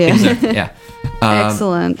edit have it. Yeah. to. Yeah.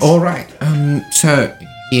 Excellent. All right. So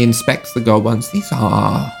he inspects the gold ones. These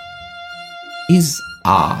are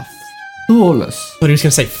flawless. But he was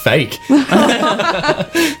going to say fake. Yeah.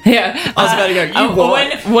 I was about to go, you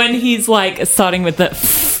what? when he's like starting with the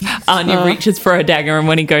Anya reaches for a dagger, and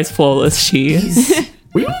when he goes flawless, she is.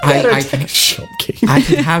 We I shopkeeping. I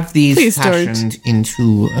can have these Please don't. fashioned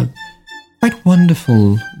into a quite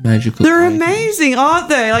wonderful magical. They're item. amazing, aren't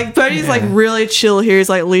they? Like, Bodhi's like really chill here. He's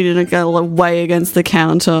like leaning way against the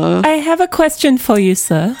counter. I have a question for you,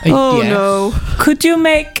 sir. Oh Yes. no. Could you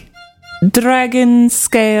make dragon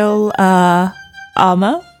scale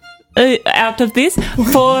armor out of this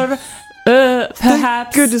for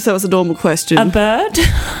perhaps Goodness, that was a normal question. a bird?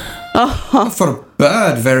 For a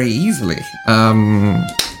bird, very easily.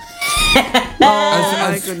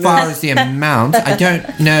 As far as the amount, I don't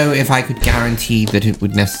know if I could guarantee that it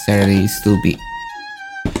would necessarily still be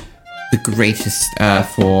the greatest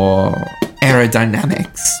for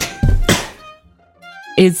aerodynamics.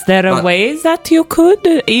 Is there a But- way that you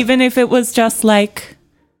could, even if it was just like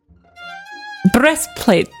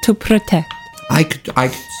breastplate to protect. I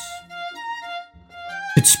could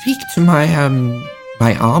speak to my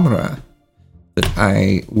my armorer that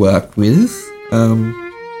I work with.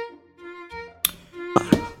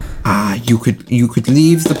 You could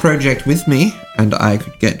leave the project with me, and I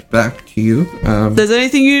could get back to you. If there's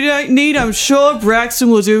anything you don't need, I'm sure Braxton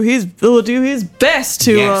will do his best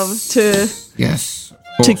to yes.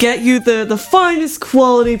 to get you the finest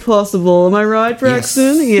quality possible. Am I right,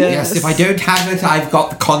 Braxton? Yes. If I don't have it, I've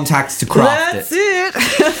got the contacts to craft That's it.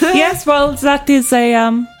 it. Yes, well, that is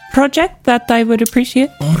a project that I would appreciate.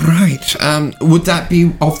 All right. Would that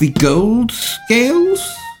be of the gold scales?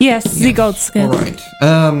 Yes, the gold scale. All right.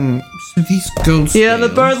 So these gold scales. Yeah, the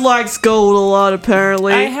bird likes gold a lot,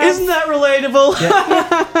 apparently. Isn't that relatable?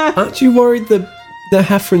 Aren't you worried that the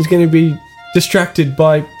Hafren's going to be distracted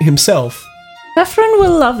by himself? Hafren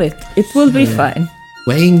will love it. It will be fine.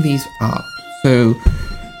 Weighing these up. So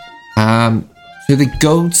the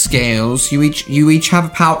gold scales. You each have a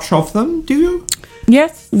pouch of them, do you?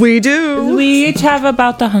 Yes, We do. we each have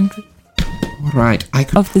about 100. All right. I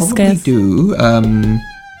could Of the probably scales. do.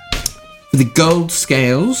 For the gold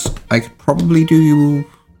scales, I could probably do you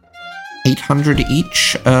 800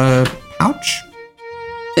 each pouch.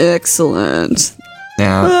 Excellent.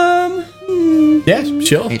 Now, Yeah,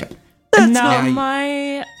 sure. Now, Now you-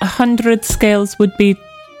 my 100 scales would be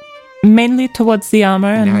mainly towards the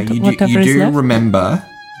armor and now you whatever is do left. remember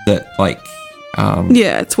that, like,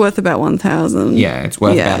 Yeah, it's worth about 1,000. yeah, it's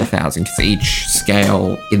worth Yeah. about 1,000 because each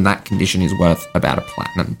scale in that condition is worth about a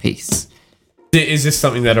platinum piece. Is this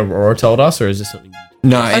something that Aurora told us, or is this something...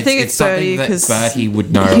 No, I think it's Bertie, something that 'cause Bertie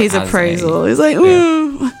would know. His as appraisal. a- He's like,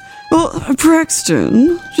 well,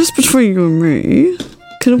 Braxton, just between you and me,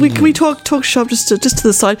 can we talk shop just to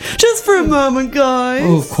the side, just for a moment, guys?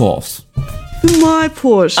 Oh, of course. For my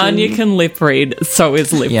portion. Anya can lip read, so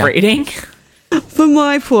is lip Yeah. reading. For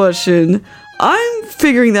my portion, I'm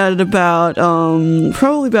figuring that at about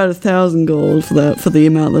probably about 1,000 gold for the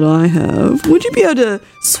amount that I have. Would you be able to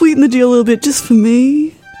sweeten the deal a little bit just for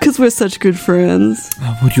me? Because we're such good friends.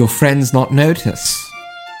 Would your friends not notice?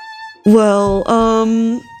 Well,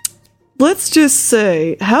 let's just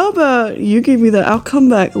say, how about you give me that? I'll come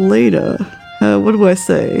back later. What do I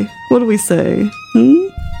say? What do we say?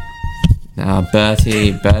 Now,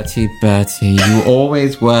 Bertie, you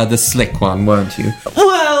always were the slick one, weren't you?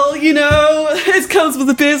 Well, it comes with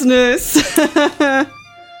the business.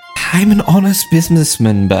 I'm an honest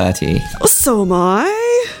businessman, Bertie. So am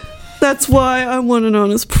I. That's why I want an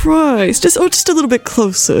honest price. Just a little bit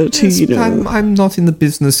closer to, I'm not in the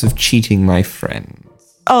business of cheating my friends.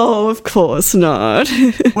 Oh, of course not.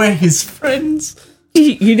 We're his friends.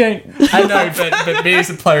 You don't. I know, but me as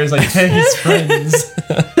a player is like, they're his friends.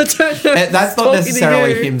 That's not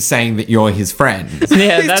necessarily him saying that you're his friend.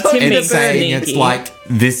 Yeah, that's him being It's saying sneaky. it's like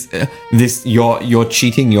this. You're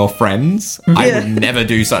cheating your friends. I would never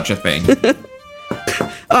do such a thing.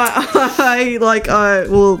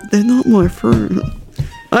 Well, they're not my friends.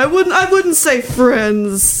 I wouldn't say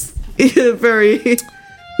friends. Very,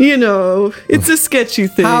 it's a sketchy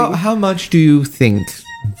thing. How much do you think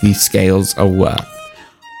these scales are worth?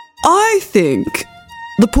 I think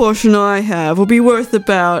the portion I have will be worth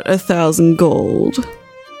about 1,000 gold.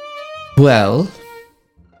 Well,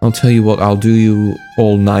 I'll tell you what. I'll do you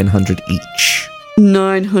all 900 each.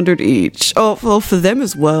 900 each. Oh, well, for them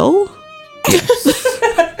as well?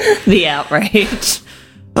 The outrage.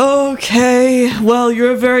 Okay, well,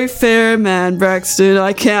 you're a very fair man, Braxton.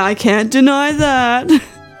 I can't deny that.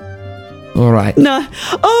 All right. No.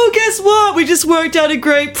 Oh, guess what? We just worked out a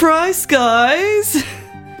great price, guys.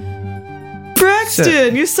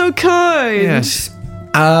 Braxton, you're so kind. Yes.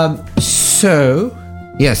 So,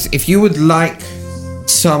 yes, if you would like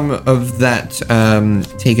some of that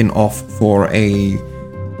taken off for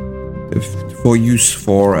use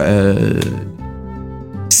for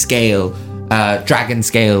scale, dragon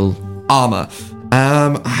scale armor,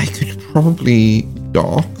 I could probably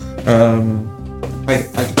dock. I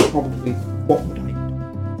could probably. What would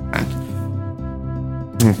I do?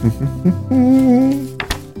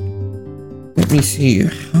 Let me see.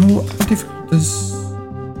 How difficult is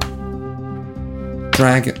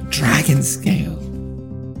dragon scale?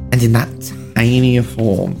 And in that tiny a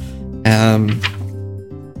form,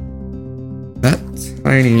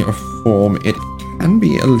 it can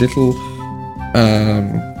be a little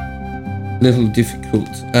difficult.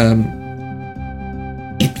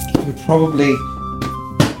 It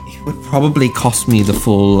would probably cost me the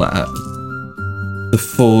full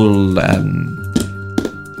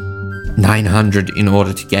 900 in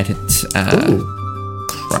order to get it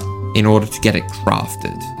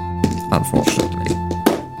crafted, unfortunately.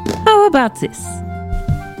 How about this?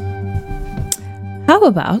 How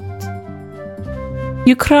about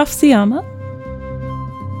you craft the armor?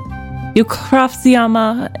 You craft the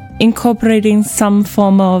armor incorporating some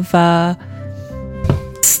form of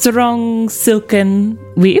strong silken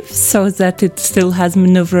weave so that it still has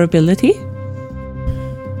maneuverability.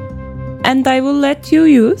 And I will let you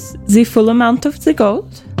use the full amount of the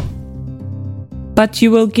gold, but you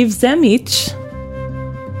will give them each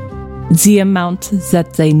the amount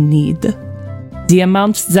that they need, the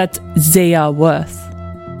amount that they are worth.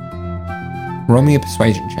 Roll me a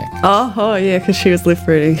persuasion check. Oh yeah, because she was lip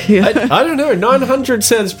reading. I don't know. 900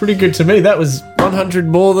 sounds pretty good to me. That was 100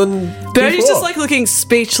 more than. Bertie's before. just like looking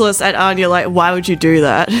speechless at Anya, like, why would you do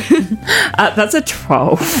that? That's a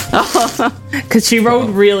 12. Because she rolled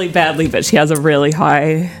really badly, but she has a really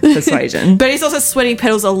high persuasion. Bertie's also sweating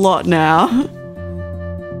petals a lot now.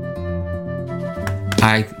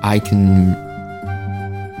 I can.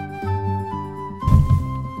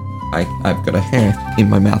 I've got a hair in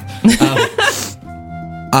my mouth.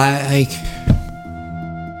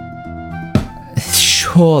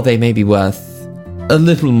 Sure, they may be worth a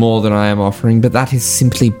little more than I am offering, but that is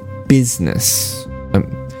simply business.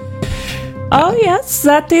 Oh, yes,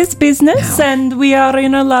 that is business, and we are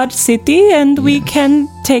in a large city, and we can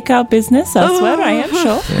take our business elsewhere, I am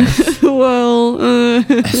sure. Well,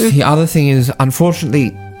 The other thing is,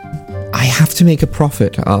 unfortunately, I have to make a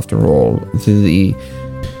profit after all.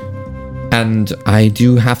 And I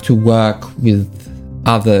do have to work with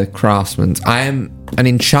other craftsmen. I am an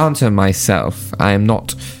enchanter myself. I am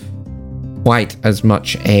not quite as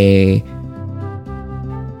much a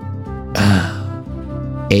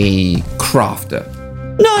crafter.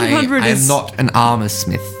 900 I am is... not an armor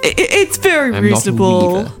smith. It's very I'm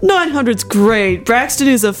reasonable. not a 900's great. Braxton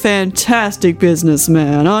is a fantastic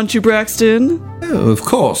businessman, aren't you, Braxton? Oh, of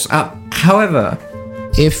course. However,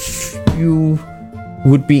 if you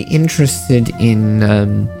would be interested in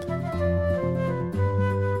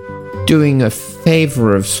doing a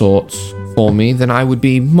favor of sorts for me, then I would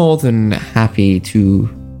be more than happy to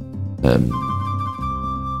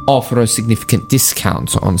offer a significant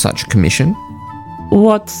discount on such a commission.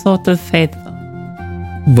 What sort of favor?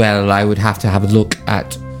 Well, I would have to have a look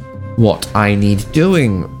at what I need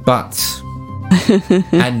doing, but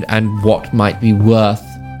and what might be worth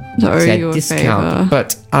To owe said you a discount. favor.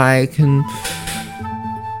 But I can.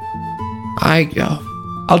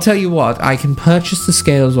 I'll tell you what. I can purchase the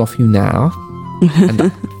scales off you now,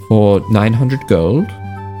 and for 900 gold,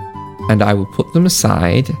 and I will put them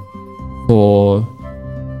aside for,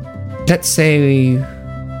 let's say,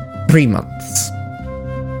 3 months.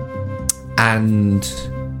 And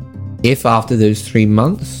if after those 3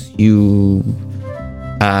 months you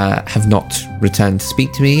have not returned to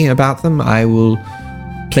speak to me about them, I will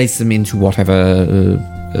place them into whatever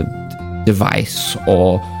device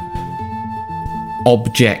or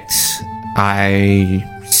object I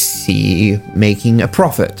see making a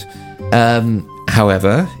profit.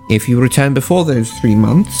 However, if you return before those 3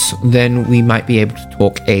 months, then we might be able to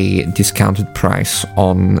talk a discounted price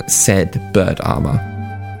on said bird armor.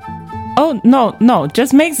 Oh, no,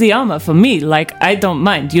 just make the armor for me. Like, I don't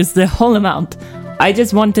mind. Use the whole amount. I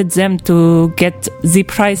just wanted them to get the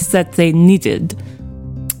price that they needed.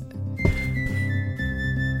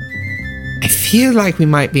 I feel like we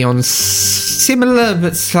might be on similar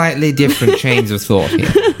but slightly different chains of thought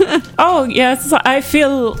here. Oh, yes, I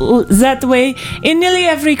feel that way in nearly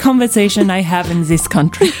every conversation I have in this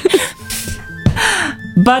country.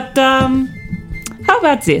 But, how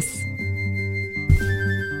about this?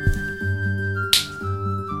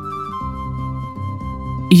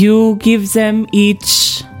 You give them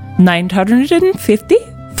each 950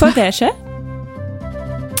 for their share.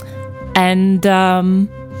 And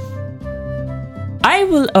I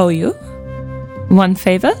will owe you one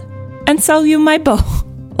favor and sell you my bow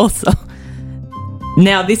also.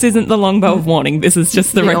 Now, this isn't the longbow of warning. This is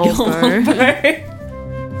just the regular longbow.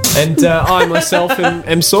 And I myself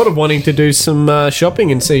am sort of wanting to do some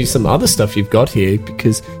shopping and see some other stuff you've got here,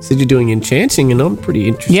 because you said you're doing enchanting and I'm pretty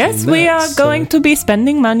interested Yes, in that, we are going to be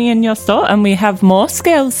spending money in your store, and we have more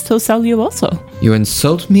scales to sell you also. You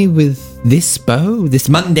insult me with this bow? This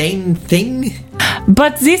mundane thing?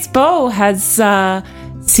 But this bow has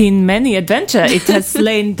seen many adventure. It has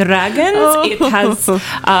slain dragons. It has,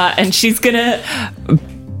 and she's gonna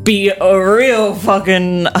be real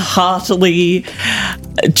fucking heartily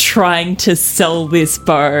trying to sell this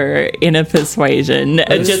bow in a persuasion,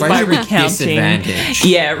 just by recounting,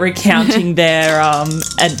 recounting their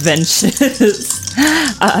adventures.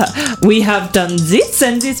 We have done this,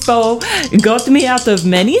 and this bow got me out of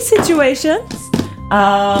many situations.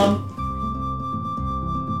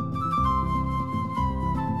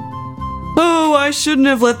 I shouldn't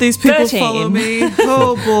have let these people 13. follow me.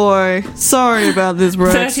 Oh boy. Sorry about this,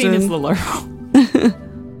 13 is Braxton. the low.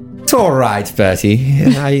 It's all right, Bertie.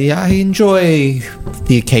 I enjoy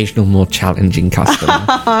the occasional more challenging customer.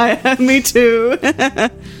 Me too.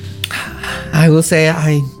 I will say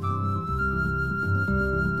I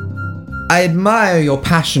admire your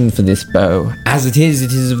passion for this bow. As it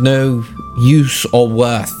is of no use or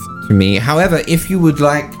worth to me. However, if you would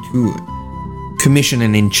like to commission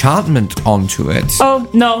an enchantment onto it, Oh,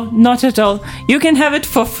 no, not at all. You can have it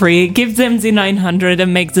for free. Give them the 900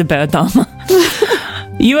 and make the bird armor.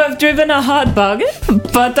 You have driven a hard bargain,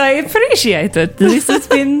 but I appreciate it. This has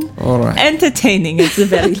been all right. entertaining at the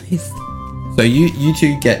very least. So you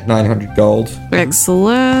two get 900 gold.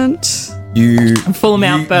 Excellent. You Full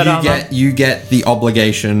amount bird armor. You get the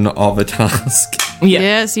obligation of a task, Yeah.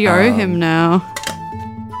 Yes, you owe him now.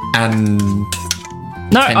 and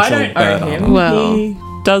No, I potential don't bird owe him. armor. Well. He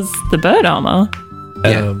does the bird armor.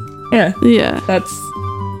 Yeah. Yeah, Yeah. that's...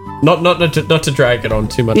 Not to drag it on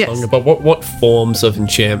too much Yes. longer, but what forms of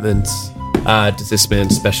enchantments does this man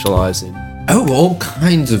specialize in? Oh, all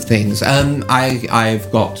kinds of things.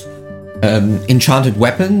 I've got enchanted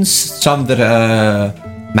weapons, some that are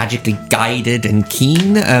magically guided and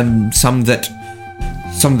keen, some that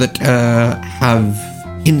have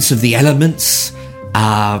hints of the elements,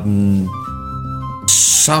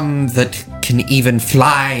 some that can even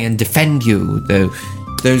fly and defend you, though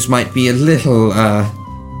those might be a little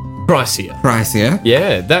Pricier. pricier.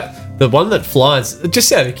 Yeah, the one that flies.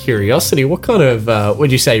 Just out of curiosity, what kind of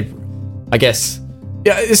would you say? I guess.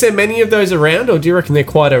 Yeah, is there many of those around, or do you reckon they're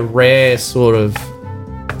quite a rare sort of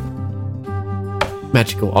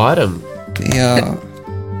magical item? They are,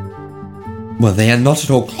 well, they are not at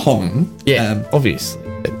all common. Yeah, obviously.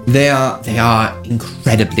 They are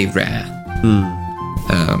incredibly rare.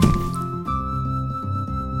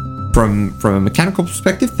 From a mechanical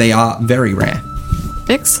perspective, they are very rare.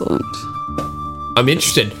 Excellent. I'm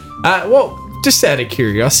interested. Well, just out of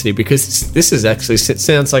curiosity, because this is actually it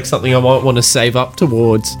sounds like something I might want to save up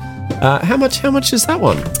towards. How much is that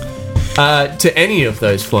one? To any of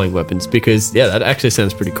those flying weapons, because yeah, that actually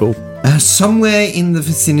sounds pretty cool. Somewhere in the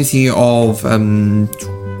vicinity of 20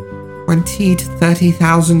 to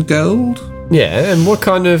 30,000 gold. Yeah, and what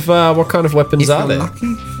kind of weapons If are you're there?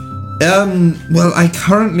 lucky. Well, I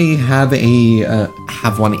currently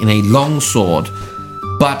have one in a longsword,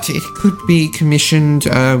 but it could be commissioned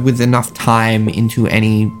with enough time into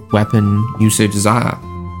any weapon you so desire.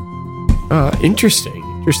 Interesting.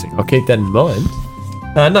 I'll keep that in mind.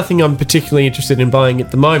 Nothing I'm particularly interested in buying at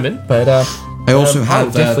the moment, but I also I'll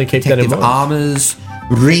have definitely keep that in protective mind. armors,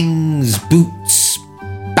 rings, boots,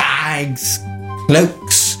 bags,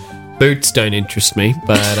 cloaks. Boots don't interest me,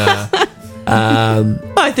 but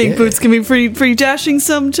I think boots can be pretty dashing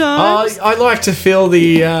sometimes. I like to feel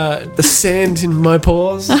the sand in my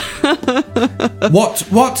paws.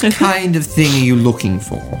 What kind of thing are you looking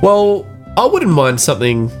for? Well, I wouldn't mind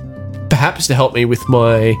something, perhaps to help me with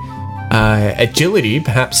my agility.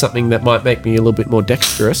 Perhaps something that might make me a little bit more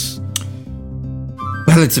dexterous.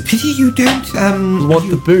 Well, it's a pity you don't Want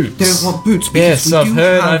the boots? Don't want boots because Yes,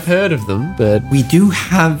 I've heard of them, but we do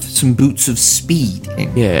have some boots of speed.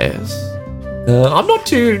 yes, I'm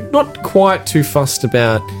not quite too fussed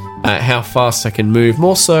about how fast I can move.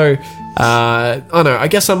 More so, I don't know. I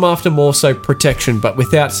guess I'm after more so protection, but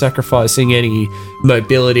without sacrificing any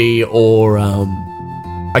mobility or,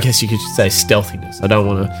 I guess you could say stealthiness. I don't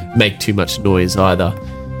want to make too much noise either.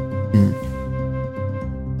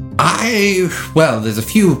 Well, there's a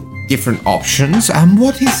few different options.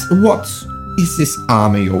 What is this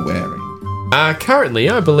armor you're wearing? Currently,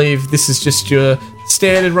 I believe this is just your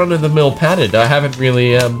standard run-of-the-mill padded. I haven't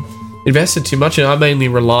really invested too much, and I mainly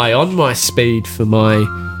rely on my speed for my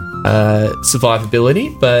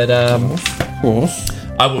survivability. But Of course.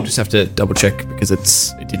 I will just have to double check because it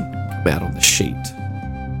didn't come out on the sheet.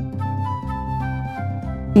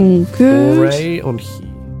 Good. Array on here.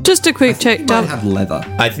 Just a quick check, Might Darby. have leather.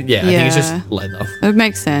 I think it's just leather. It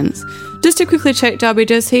makes sense. Just to quickly check, Darby,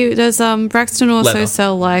 does Braxton also Leather.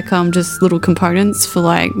 sell like just little components for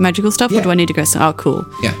like magical stuff, or Yeah. do I need to go? Oh, cool.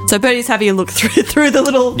 Yeah. So Bertie's having a look through the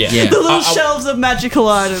little Yeah. the little I- shelves of magical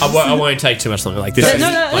items. I won't take too much longer. Like this.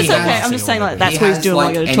 No, it's He okay. has- I'm just saying like that's He what he's has, doing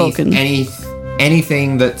while you're any- talking.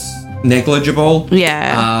 Anything that's negligible.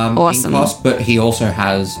 Yeah, in awesome. cost, but he also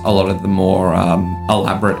has a lot of the more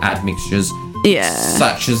elaborate admixtures. Yeah.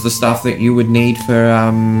 Such as the stuff that you would need for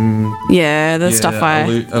Yeah, the stuff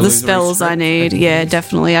the illusory spells I script, need. Yeah,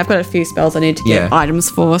 definitely. I've got a few spells I need to get Yeah. items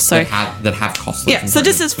for. So that have costly. yeah, so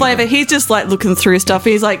just as flavor, he's just like looking through stuff.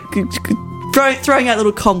 He's like throwing out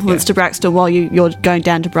little compliments to Braxton while you're going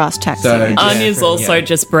down to brass tacks. So- again. Anya's also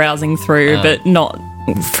just browsing through, but not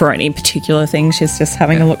for any particular thing. She's just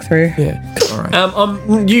having a look through. Yeah.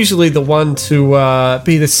 I'm usually the one to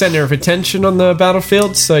be the center of attention on the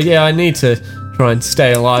battlefield, so yeah, I need to try and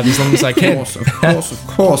stay alive as long as I can. Of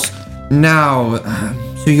course. Now,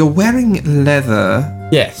 so you're wearing leather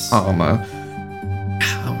Yes. armor.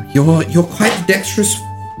 You're quite dexterous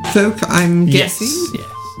folk, I'm guessing. Yes.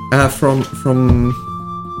 From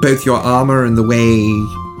both your armor and the way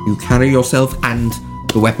you carry yourself and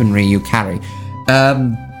the weaponry you carry.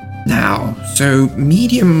 Now, so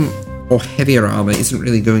medium or heavier armor isn't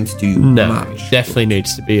really going to do No, much. definitely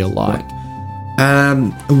needs to be a light.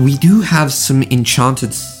 We do have some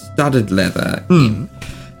enchanted studded leather in,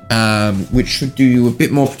 which should do you a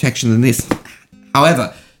bit more protection than this.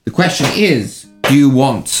 However, the question is, do you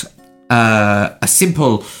want a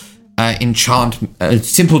simple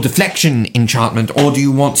simple deflection enchantment, or do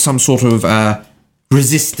you want some sort of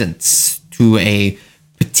resistance to a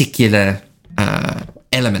particular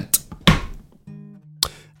element?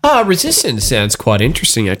 Resistance sounds quite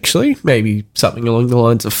interesting, actually. Maybe something along the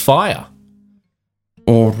lines of fire.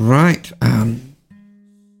 All right.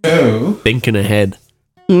 So Thinking ahead.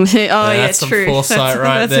 That's some true. foresight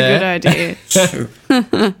right that's there. a good idea.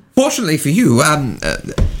 fortunately for you,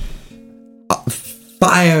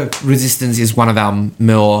 fire resistance is one of our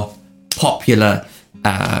more popular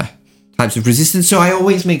types of resistance, so I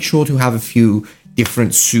always make sure to have a few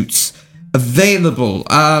different suits available.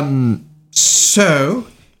 So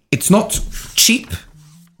it's not cheap,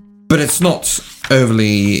 but it's not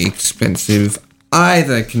overly expensive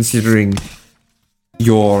either, considering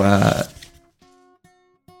your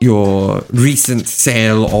recent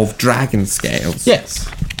sale of dragon scales. Yes.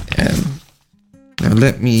 Now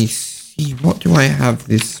let me see, what do I have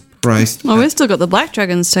this priced Oh, we've still got the Black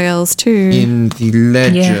Dragon scales too. in the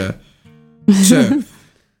ledger? So,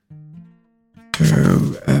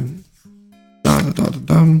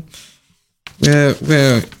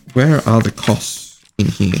 where are the costs in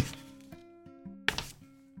here?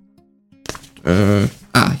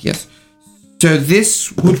 Yes. So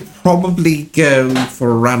this would probably go for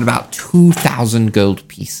around about 2,000 gold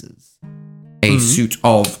pieces. A suit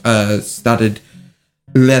of studded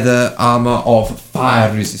leather armor of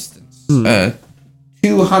fire resistance.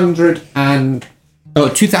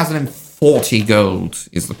 2,040 gold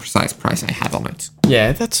is the precise price I have on it.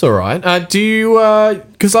 Yeah, that's all right. Do you,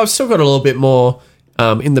 because I've still got a little bit more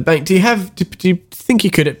in the bank, do you think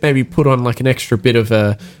you could maybe put on like an extra bit of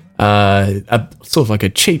a sort of like a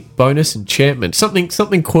cheap bonus enchantment,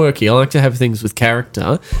 something quirky? I like to have things with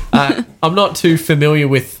character. I'm not too familiar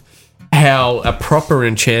with how a proper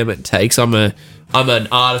enchantment takes. I'm an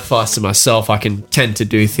artificer myself. I can tend to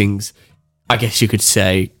do things, I guess you could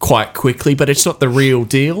say, quite quickly, but it's not the real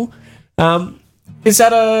deal. Is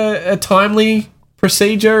that a timely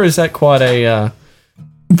procedure? Is that quite a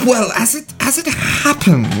Well, as it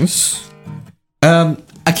happens,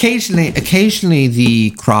 occasionally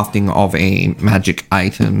the crafting of a magic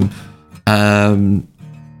item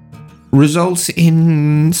results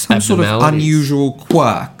in some sort of Abnormalities. unusual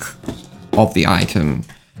quirk of the item.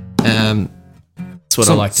 That's what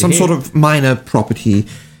I like to hear. Some sort of minor property.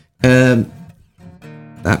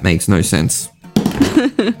 That makes no sense.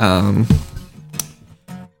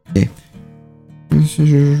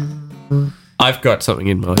 Yeah. I've got something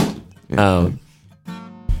in mind.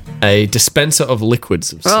 A dispenser of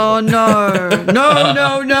liquids. Of Oh no!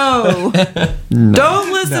 No!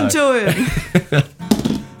 Don't listen to him.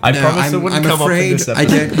 I promise it I'm wouldn't come up in afraid this I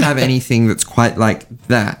episode. don't have anything that's quite like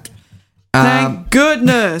that. Thank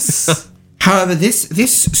goodness. However, this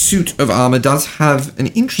suit of armor does have an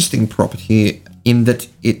interesting property in that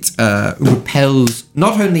it repels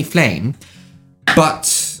not only flame,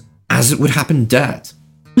 but, as it would happen, dirt.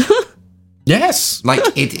 Yes. Like,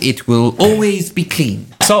 it will always be clean.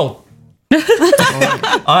 Sold.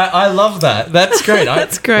 I love that. That's great.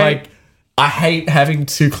 That's great. Like, I hate having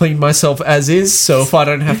to clean myself as is, so if I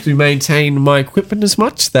don't have to maintain my equipment as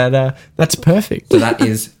much, that's perfect. So that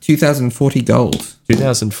is 2,040 gold.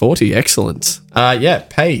 2040, excellent. Yeah,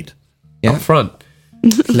 paid. Yeah. Up front.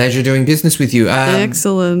 Pleasure doing business with you.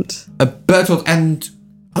 Excellent. Bertolt, and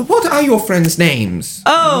what are your friends' names?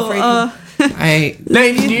 Name's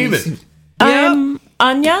Newman. I'm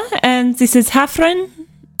Anya, and this is Hafren.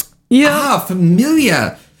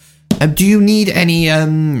 Familiar. Do you need any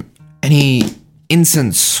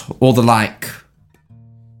incense or the like?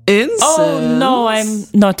 Incense? Oh, no, I'm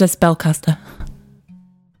not a spellcaster.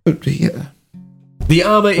 Oh dear. The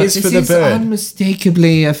armor is for the This is bird.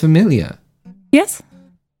 unmistakably familiar. Yes?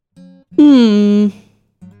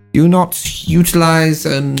 you not utilize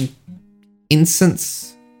an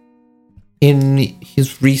incense in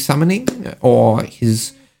his resummoning or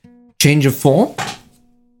his change of form?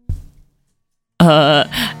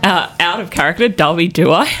 Out of character, Darby,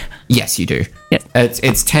 do I? Yes, you do. Yes.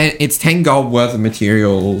 It's 10 gold worth of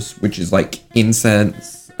materials, which is like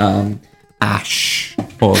incense, ash,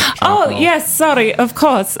 or charcoal. Yes, sorry, of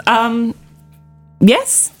course.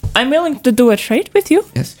 Yes, I'm willing to do a trade with you.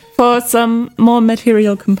 Yes. For some more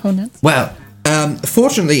material components. Well,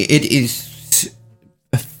 fortunately, it is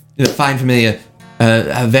the Fine Familiar,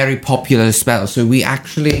 a very popular spell. So we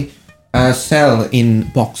actually sell in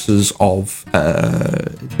boxes of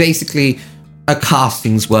basically a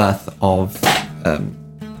casting's worth of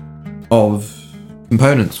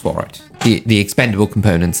components for it. The expendable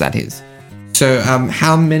components, that is. So,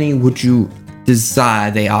 how many would you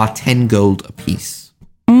desire? They are 10 gold apiece.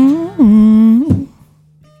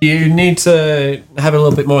 You need to have a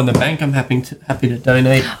little bit more in the bank. I'm happy to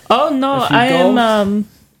donate. Oh no, I gold. am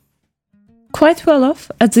quite well off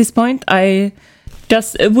at this point. I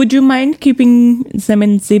just would you mind keeping them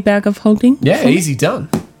in the bag of holding? Yeah, easy done.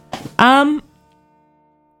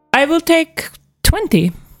 I will take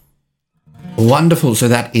 20. Wonderful. So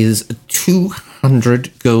that is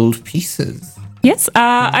 200 gold pieces. Yes,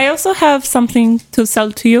 I also have something to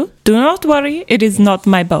sell to you. Do not worry, it is not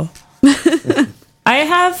my bow. I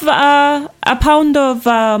have a pound of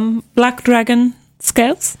black dragon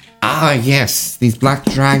scales. Ah, yes, these black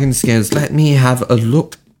dragon scales. Let me have a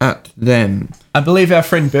look at them. I believe our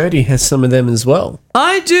friend Birdie has some of them as well.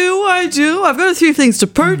 I do. I've got a few things to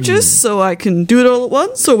purchase, so I can do it all at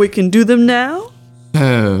once, or we can do them now.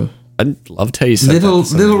 So, I'd love to tell you something. little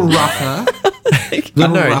rougher.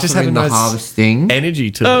 Little know, it rougher just had a in the nice harvesting. energy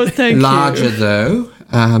to Oh, it. thank Larger you. though.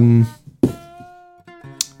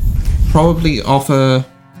 Probably offer.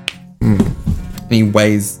 He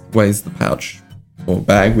weighs the pouch or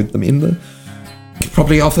bag with them in there.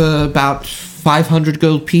 Probably offer about 500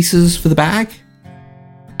 gold pieces for the bag.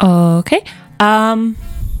 Okay. How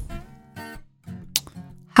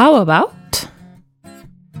about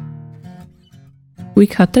we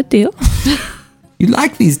cut a deal? You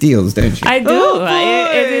like these deals, don't you? I do. Oh,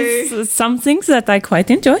 It is some things that I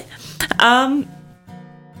quite enjoy.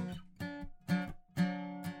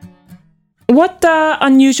 What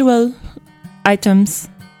unusual items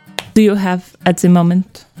do you have at the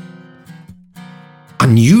moment?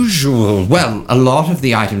 Unusual. Well, a lot of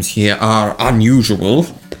the items here are unusual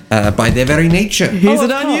by their very nature. He's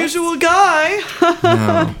an of course. unusual guy.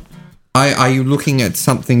 Now, are you looking at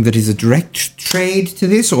something that is a direct trade to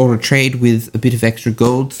this, or a trade with a bit of extra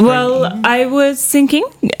gold? thrown Well, in? I was thinking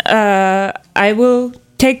I will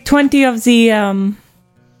take 20 of the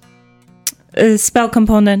spell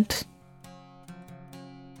component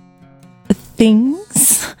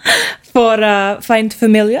things for Find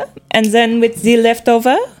Familiar, and then with the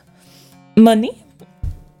leftover money,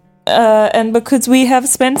 and because we have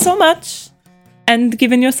spent so much and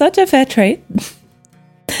given you such a fair trade,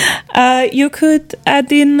 you could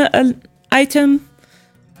add in an item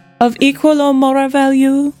of equal or more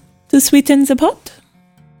value to sweeten the pot.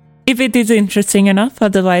 If it is interesting enough,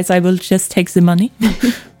 otherwise I will just take the money.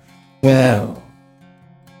 Well,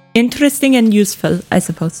 Interesting and useful, I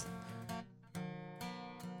suppose.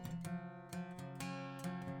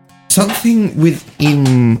 something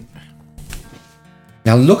within.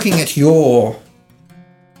 Now, looking at your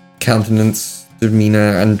countenance,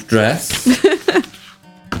 demeanor, and dress,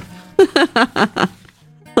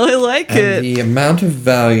 I like and it. the amount of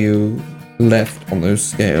value left on those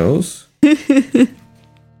scales, I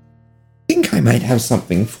think I might have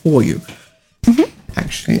something for you.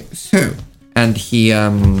 Actually, so, and he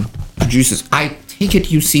produces. I take it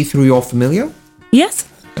you see through your familiar. Yes?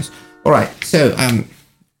 Yes. All right. So,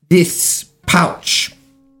 this pouch.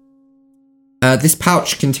 This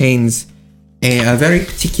pouch contains a very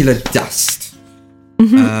particular dust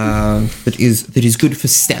that is good for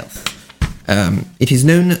stealth. It is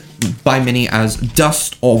known by many as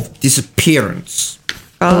dust of disappearance.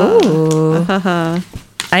 I'm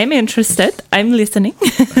interested. I'm listening.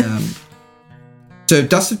 So,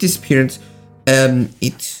 dust of disappearance. There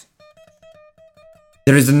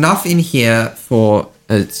is enough in here for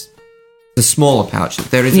it's the smaller pouch.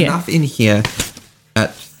 There is enough in here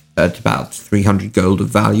at about 300 gold of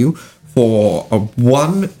value for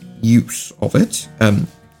one use of it. But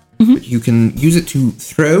you can use it to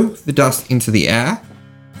throw the dust into the air,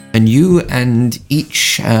 and you and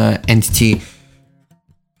each entity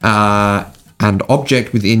and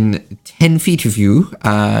object within 10 feet of you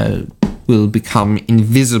will become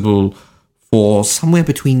invisible for somewhere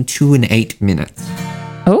between 2 and 8 minutes.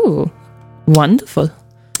 Oh, wonderful.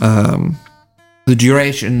 the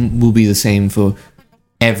duration will be the same for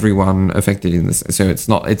everyone affected in this. So it's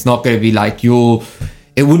not going to be like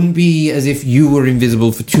it wouldn't be as if you were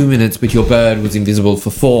invisible for 2 minutes, but your bird was invisible for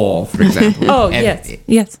 4, for example. Oh,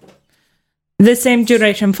 yes. The same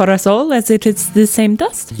duration for us all as it is the same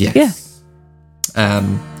dust? Yes. Yeah.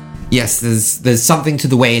 Yes, there's something to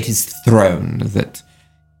the way it is thrown that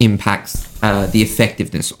impacts the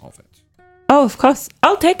effectiveness of it. Oh, of course.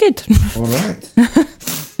 I'll take it. All right.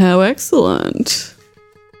 How excellent.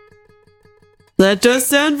 That does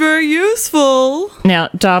sound very useful. Now,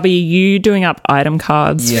 Darby, you doing up item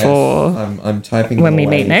cards for I'm typing when them we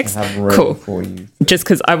away meet next? to have room Cool. for you. Just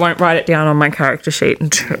because I won't write it down on my character sheet.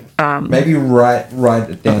 Maybe write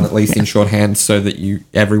it down at least in shorthand so that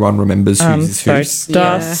everyone remembers whose is so whose.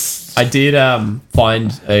 dust. I did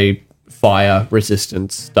find a fire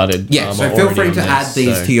resistance studded. Yeah, so feel free to add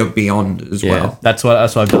these to your beyond as well. That's what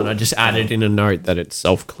I've done. I just added in a note that it's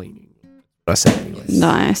self-cleaning. I said anyway.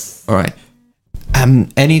 Nice. All right.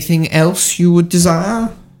 Anything else you would desire?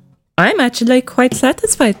 I'm actually quite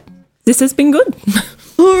satisfied. This has been good.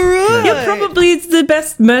 All right. You're probably the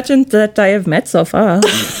best merchant that I have met so far. Yeah,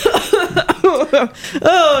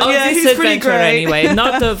 This he's pretty adventure great. anyway.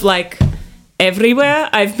 Not of like everywhere.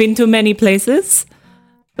 I've been to many places.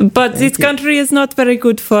 But this country is not very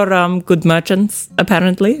good for good merchants,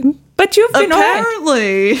 apparently. But you've been alright.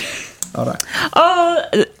 Apparently. All right. Oh,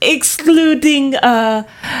 excluding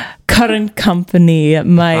current company,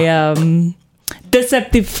 my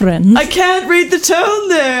deceptive friend. I can't read the tone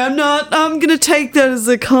there. I'm gonna take that as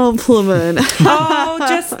a compliment.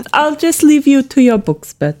 I'll just leave you to your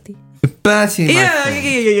books, Bertie. Bertie, my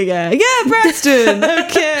Yeah, friend. Braxton.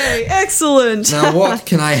 Okay, excellent. Now, what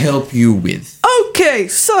can I help you with? Okay,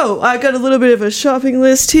 so I got a little bit of a shopping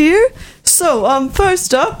list here. So,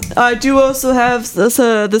 first up, I do also have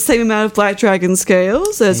the same amount of Black Dragon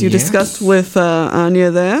scales as you Yes. discussed with Anya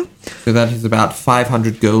there. So that is about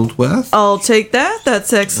 500 gold worth. I'll take that.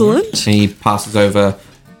 That's excellent. He passes over.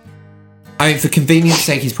 I mean, for convenience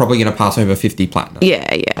sake, he's probably going to pass over 50 platinum.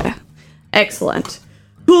 Yeah. Excellent.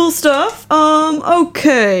 Cool stuff.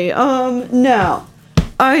 Okay. Now,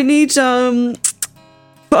 I need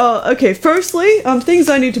okay, firstly, things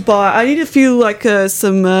I need to buy. I need a few, like,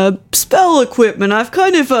 some, spell equipment. I've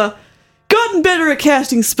kind of, gotten better at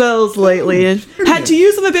casting spells lately and had to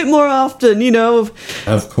use them a bit more often, you know,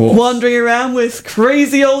 Of course. wandering around with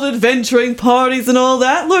crazy old adventuring parties and all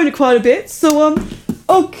that. Learned quite a bit. So,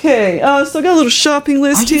 okay. So I got a little shopping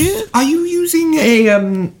list here. Are you using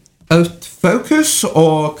a focus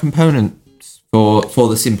or components for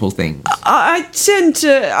the simple things? I tend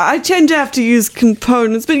to have to use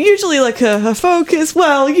components, but usually like a focus.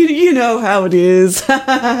 Well, you know how it is.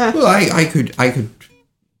 Well, I could,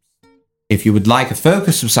 if you would like a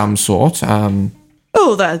focus of some sort.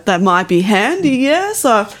 Oh, that might be handy. Yes,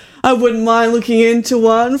 I wouldn't mind looking into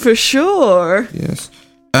one for sure. Yes.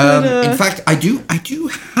 In fact, I do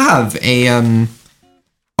have a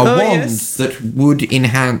wand yes. that would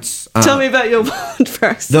enhance. Tell me about your wand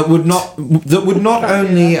first. That would not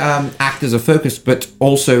only act as a focus, but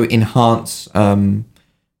also enhance the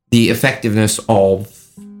effectiveness of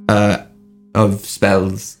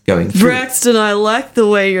spells going through. Braxton, I like the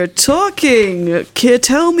way you're talking.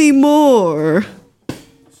 Tell me more.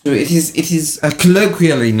 So it is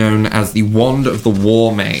colloquially known as the Wand of the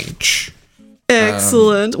War Mage.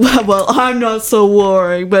 Excellent. Well, I'm not so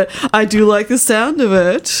warring, but I do like the sound of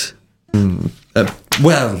it.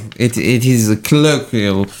 Well, it is a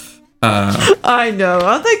colloquial. I know.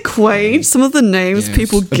 Aren't they quaint? Some of the names Yes,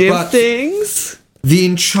 people give but- things. The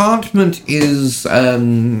enchantment is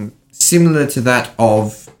similar to that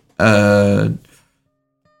of a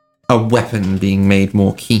weapon being made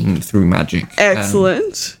more keen through magic.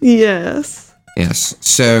 Excellent. Yes. Yes.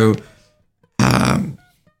 So,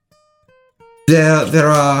 there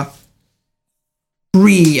are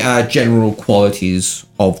three general qualities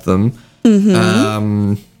of them.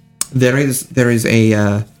 There is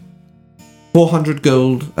a 400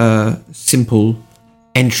 gold simple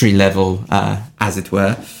entry level, as it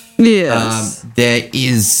were. Yes. There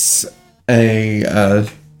is a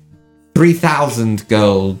 3,000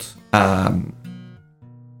 gold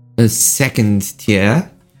a second tier,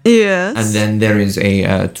 yes. and then there is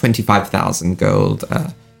a 25,000 gold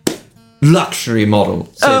luxury model.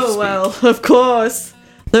 So to Oh, speak. well, of course.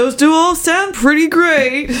 Those do all sound pretty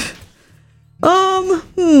great. I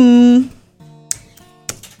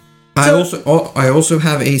also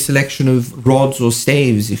have a selection of rods or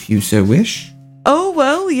staves, if you so wish. Oh,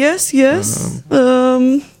 well, yes.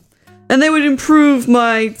 And they would improve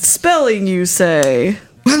my spelling, you say?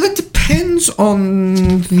 Well, it depends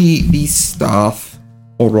on the staff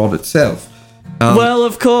or rod itself. Well,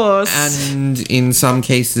 of course. And in some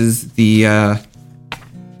cases, the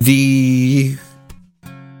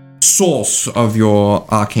source of your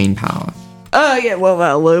arcane power. Oh, yeah,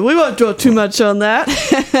 well, we won't draw too much on that.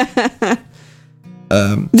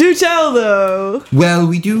 Do tell, though. Well,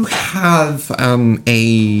 we do have an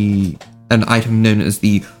item known as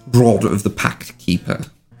the Rod of the Pact Keeper.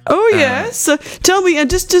 Oh, yes. Tell me, and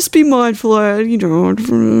just be mindful,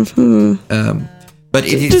 But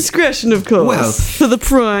it is discretion, of course, well, for the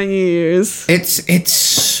prying ears.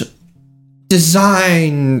 It's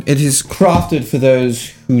design. It is crafted for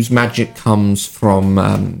those whose magic comes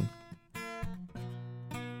from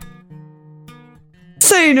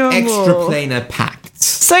Say no more. extraplanar pacts.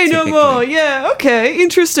 Say no typically. more. Yeah, okay,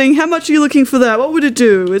 interesting. How much are you looking for that? What would it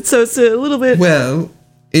do? It's a little bit. Well,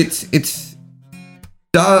 it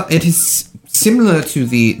is similar to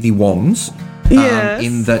the wands. Yes.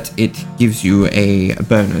 In that it gives you a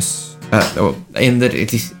bonus. Or in that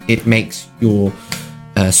it makes your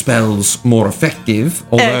spells more effective,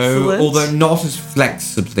 Excellent. although not as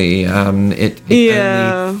flexibly. It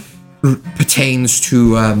Yeah. only pertains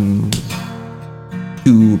to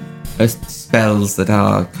spells that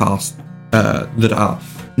are cast that are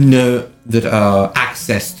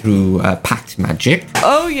accessed through pact magic.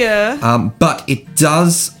 Oh yeah. But it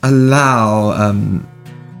does allow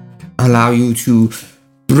you to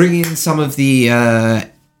bring in some of the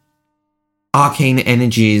arcane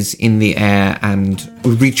energies in the air and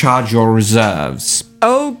recharge your reserves.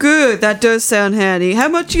 Oh, good. That does sound handy. How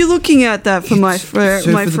much are you looking at that for my friend?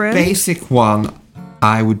 So for the basic one,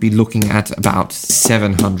 I would be looking at about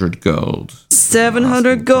 700 gold.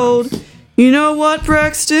 700 gold. You know what,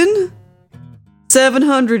 Braxton?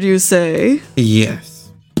 700, you say? Yes.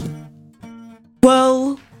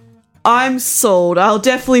 Well, I'm sold. I'll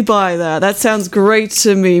definitely buy that. That sounds great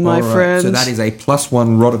to me, my All right, friend. so that is a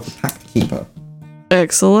 +1 Rod of the Pact Keeper.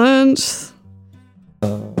 Excellent.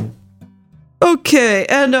 Okay,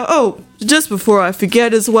 and just before I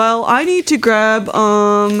forget as well, I need to grab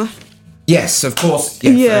Yes, of course.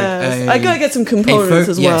 Yes, yes, I gotta get some components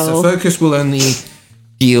as Yes, well. a focus will only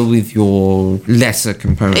deal with your lesser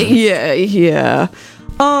components. Yeah.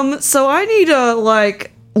 So I need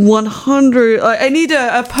 100. I need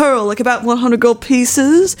a pearl, like about 100 gold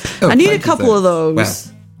pieces. Oh, I need a plenty couple of those. Well,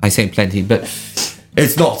 I say plenty, but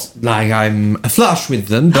it's not like I'm flush with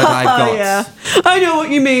them. But I've got. Yeah, I know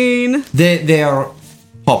what you mean. They are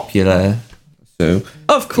popular, so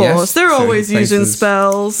Of course, yes, they're so he always using places-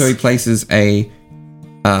 spells. So he places a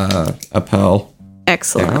pearl.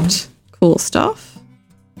 Excellent, cool stuff.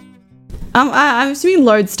 I'm assuming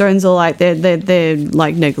lodestones are like they're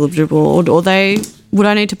like negligible, or they would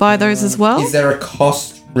I need to buy those as well? Is there a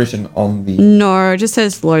cost written on the? No, it just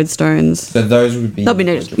says lodestones. So those would be. They'll be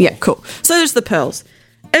needed. Yeah, cool. So there's the pearls.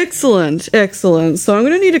 Excellent. So I'm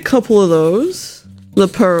gonna need a couple of those. The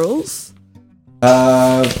pearls.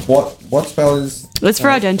 What spell is? It's for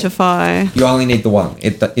identify. You only need the one.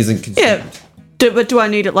 It isn't consumed. Yeah. But do I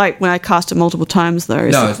need it like when I cast it multiple times though?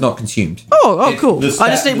 No, it's not consumed. Oh, cool. The I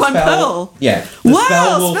just need the one pearl. Yeah. The Wow,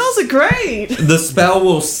 spell will- spells are great. The spell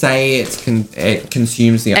will say it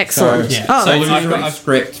consumes the Excellent. So, Yeah. Oh, So that's I've got- Illusory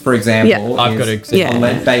script, for example, Yeah. I've got is example. Yeah. a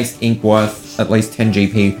lead-based ink worth at least 10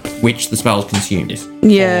 GP, which the spell consumes.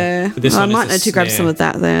 Yeah. For this I one, might it's a need to grab snare. some of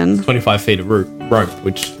that then. 25 feet of rope,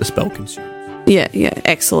 which the spell consumes. Yeah.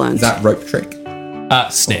 Excellent. Is that rope trick?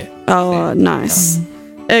 Snare. Oh, nice.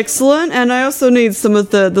 Excellent. And I also need some of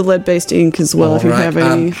the lead-based ink as well, if you Alright, have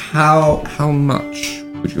any. how much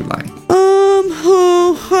would you like?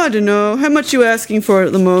 I don't know. How much you asking for it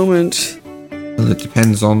at the moment? Well, it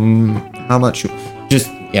depends on how much you...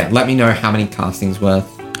 let me know how many castings worth.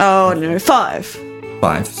 Oh, no, 5.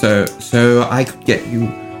 5. So I could get you...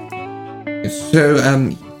 So,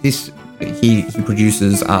 this... He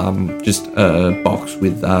produces, just a box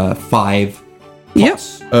with, 5 Yep.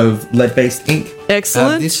 pots of lead-based ink.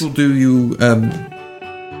 Excellent. This will do you,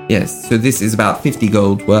 yes, so this is about 50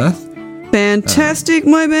 gold worth. Fantastic,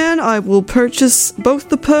 my man. I will purchase both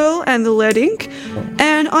the pearl and the lead ink.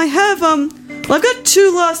 And I have, I've got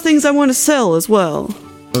 2 last things I want to sell as well.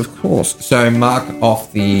 Of course. So mark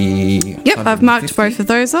off the... Yep, I've marked 150. both of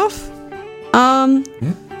those off.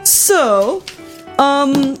 So,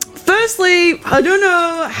 firstly, I don't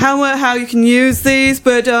know how you can use these,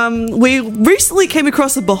 but we recently came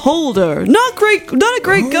across a beholder. Not a great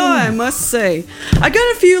guy, I must say. I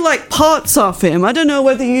got a few parts off him. I don't know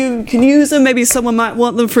whether you can use them. Maybe someone might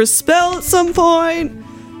want them for a spell at some point.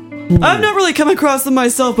 I've not really come across them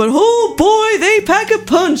myself, but oh boy, they pack a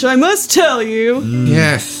punch, I must tell you.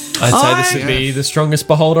 Yes. I'd say this would be the strongest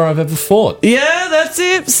beholder I've ever fought. Yeah, that's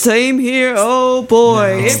it. Same here. Oh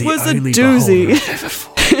boy, it was a doozy.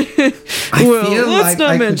 Well, let's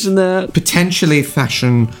not mention that. Potentially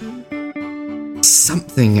fashion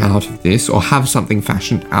something out of this, or have something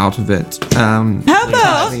fashioned out of it. How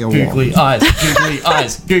about Googly eyes, googly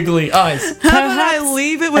eyes, googly eyes. how about I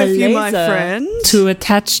leave it with you, my friend? to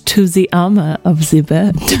attach to the armor of the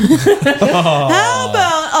bird. How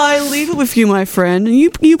about I leave it with you, my friend, and you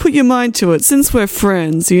put your mind to it, since we're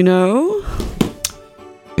friends, you know?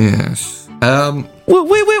 Yes.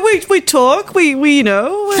 We talk, we you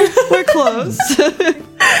know, we're close.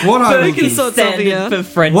 What I we will can do, sort something out. for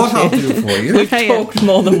friendship. what I'll do for you We've talked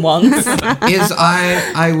more than once. is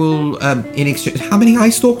I will in exchange. How many eye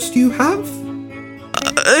stalks do you have?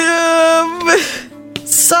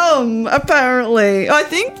 Some, apparently. I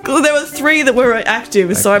think there were 3 that were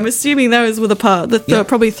active, so I'm assuming those were the part. Yep.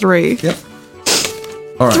 Probably 3. Yep.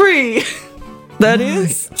 All right. 3! That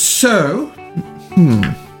is. So,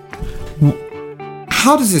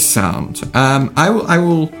 how does this sound? I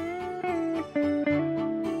will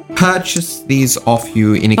purchase these off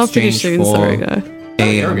you in I'll finish exchange soon, for sorry, guy.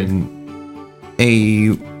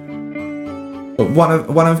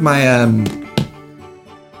 one of my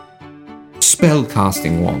spell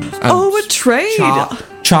casting wands. Oh, a trade!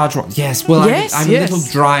 Charge. Yes. Well, Yes, I'm yes. a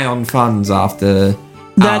little dry on funds after.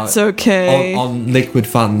 That's okay. On liquid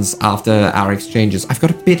funds after our exchanges. I've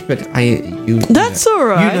got a bit, but That's all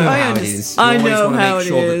right. You know I how it understand. is. You I always know wanna how make it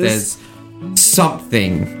sure that is. there's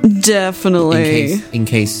something Definitely. in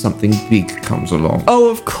case something big comes along. Oh,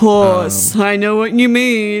 of course. I know what you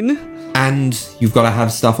mean. And you've got to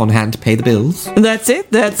have stuff on hand to pay the bills. That's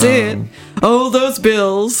it. That's it. Oh, those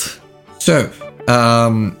bills. So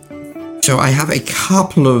I have a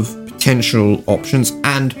couple of potential options,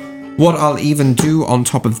 and what I'll even do on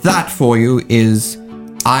top of that for you is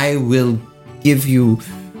I will give you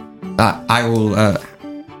I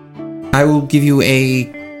will give you a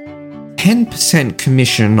 10%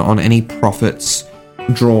 commission on any profits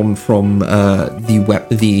drawn from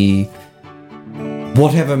the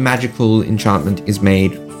whatever magical enchantment is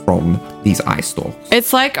made from these eye stalks.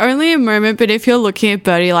 It's like only a moment, but if you're looking at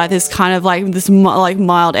Birdie, like this kind of like this like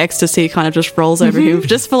mild ecstasy kind of just rolls over him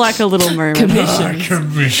just for like a little moment.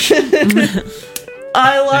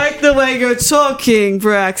 I like the way you're talking,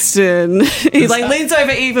 Braxton. He like leans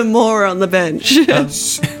over even more on the bench.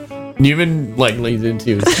 Newman like leans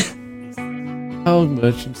into his. How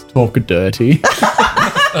merchants talk dirty.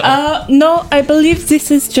 No, I believe this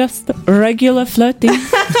is just regular flirting.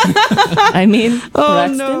 I mean,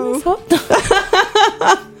 Braxton no. is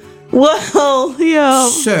hot. Well, yeah.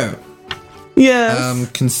 So, Yes.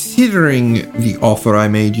 considering the offer I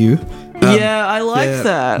made you, yeah, I like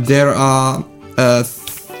that. there are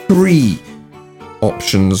 3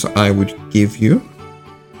 options I would give you.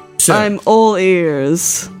 So, I'm all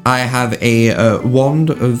ears. I have a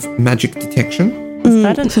wand of magic detection. Is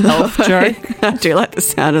that an elf joke? I do like the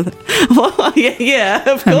sound of that. Well, yeah,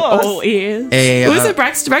 of course. All ears. Was it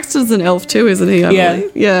Braxton? Braxton's an elf too, isn't he? I Yeah.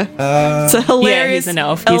 believe. Yeah. It's a hilarious. Yeah, he's an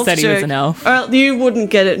elf. He said he was joke. an elf. You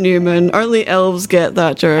wouldn't get it, Newman. Only elves get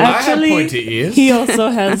that joke. I have pointy ears. He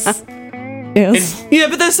also has ears. Yeah,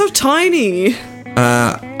 but they're so tiny.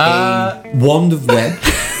 A wand of web,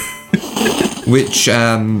 which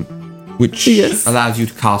Yes. allows you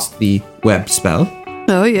to cast the web spell,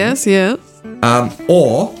 Oh yes, yes.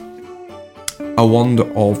 or a wand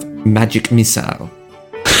of magic missile.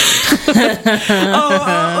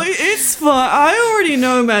 It's fine. I already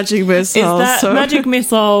know magic missile. Is that so magic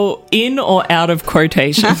missile in or out of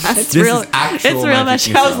quotation? it's This real. is actual It's real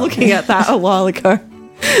magic magic. I was missile. looking at that a while ago.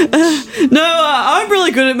 No, I'm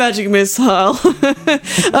really good at magic missile.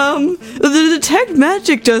 The detect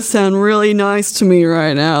magic does sound really nice to me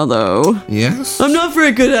right now, though. Yes. I'm not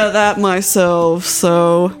very good at that myself,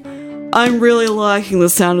 so I'm really liking the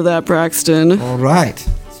sound of that, Braxton. All right.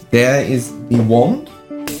 There is the wand.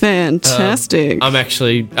 Fantastic. I'm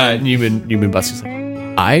actually Newman Buster's like,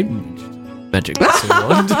 I magic missile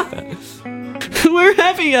wand. We're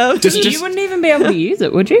having a. You wouldn't even be able to use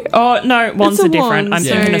it, would you? Oh, no, wands It's a are different. wand, I'm so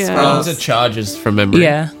thinking of yeah. spells. Those are charges from memory.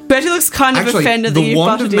 Yeah. Betty looks kind of Actually, offended that the you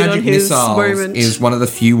wand of butted in on magic his missiles moment. is one of the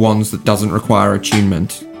few wands that doesn't require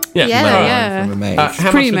attunement. Yeah. Yeah. From a mage.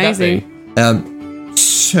 How Pretty much would that amazing.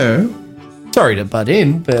 So, be? Sorry to butt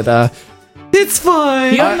in, but It's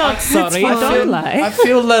fine. You're not sorry, fine. don't I lie.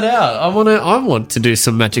 feel let out. I want to do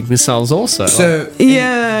some magic missiles also.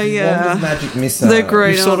 Yeah, wand yeah. of magic missile. They're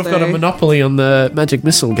great. You've sort of got a monopoly on the magic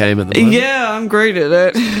missile game at the moment. Yeah, I'm great at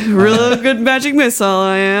it. Real good magic missile,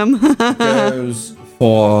 I am. Goes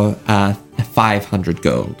for 500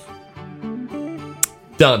 gold.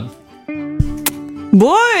 Done.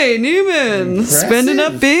 Boy, Newman, spending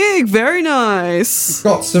up big. Very nice.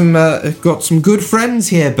 Got some good friends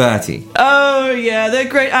here, Bertie. Oh yeah, they're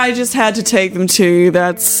great. I just had to take them too.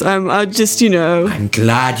 That's I just I'm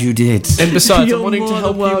glad you did. And besides, You're I'm wanting to more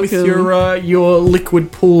help than you with welcome. your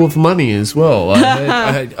liquid pool of money as well.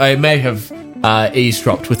 I may have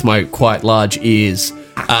eavesdropped with my quite large ears.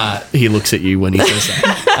 He looks at you when he says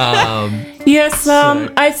that. Yes,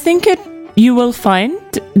 I think you will find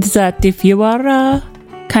that if you are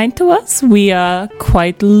kind to us, we are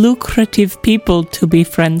quite lucrative people to be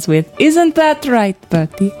friends with. Isn't that right,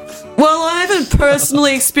 Bertie? Well, I haven't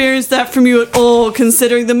personally experienced that from you at all,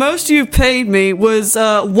 considering the most you've paid me was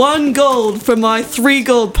 1 gold for my 3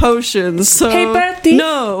 gold potions. So Hey, Bertie.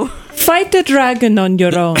 no. Fight a dragon on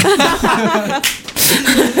your own.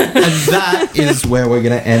 And that is where we're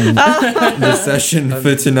going to end the session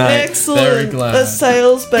for tonight. Excellent. Very glad. A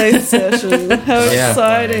sales-based session. How Yeah.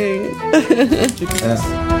 exciting.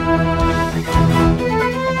 Yeah.